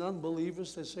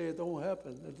non-believers, they say it don't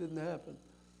happen. It didn't happen.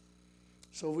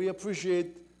 So we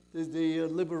appreciate the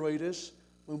liberators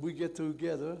when we get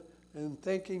together and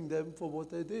thanking them for what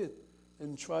they did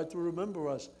and try to remember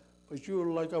us. But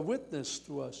you're like a witness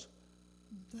to us.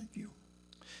 Thank you.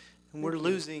 And we're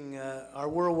losing our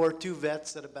World War II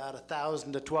vets at about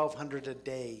 1,000 to 1,200 a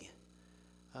day.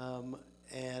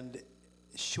 And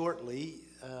shortly,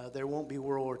 there won't be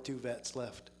World War II vets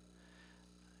left.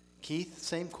 Keith,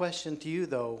 same question to you,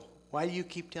 though. Why do you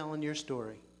keep telling your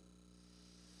story?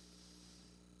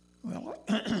 Well,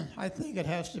 I think it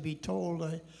has to be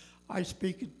told. I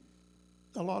speak at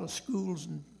a lot of schools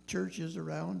and churches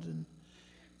around,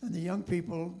 and the young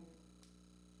people,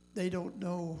 they don't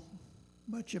know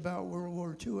much about World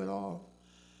War II at all.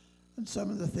 And some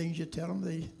of the things you tell them,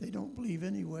 they don't believe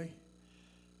anyway.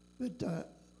 But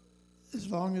as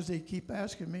long as they keep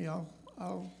asking me,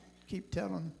 I'll keep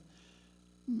telling.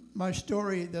 My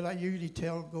story that I usually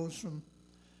tell goes from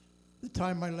the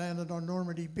time I landed on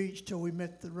Normandy Beach till we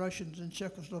met the Russians in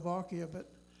Czechoslovakia, but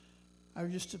I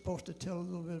was just supposed to tell a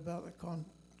little bit about the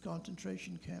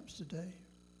concentration camps today.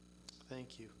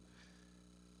 Thank you.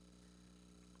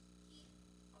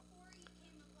 Before you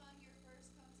came upon your first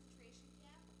concentration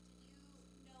camp, did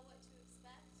you know what to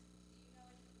expect? Do you know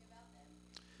anything about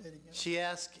them? She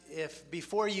asked if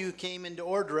before you came into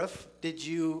Ordruff, did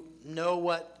you know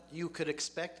what you could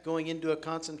expect going into a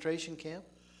concentration camp?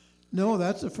 No,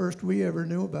 that's the first we ever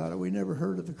knew about it. We never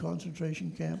heard of the concentration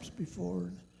camps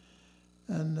before.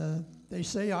 And they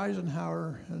say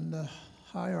Eisenhower and the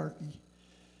hierarchy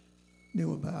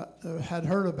knew about, had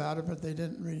heard about it, but they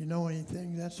didn't really know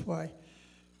anything. That's why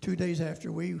 2 days after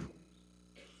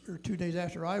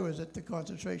I was at the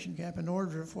concentration camp in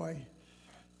Ordruff, why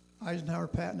Eisenhower,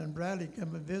 Patton, and Bradley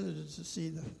come and visited to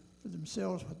see for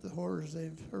themselves what the horrors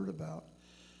they've heard about.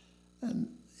 And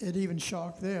it even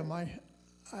shocked them.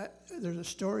 There's a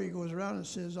story that goes around that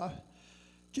says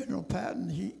General Patton,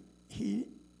 he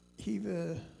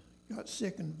got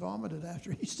sick and vomited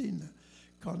after he seen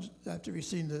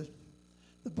the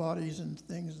bodies and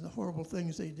things and the horrible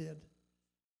things they did.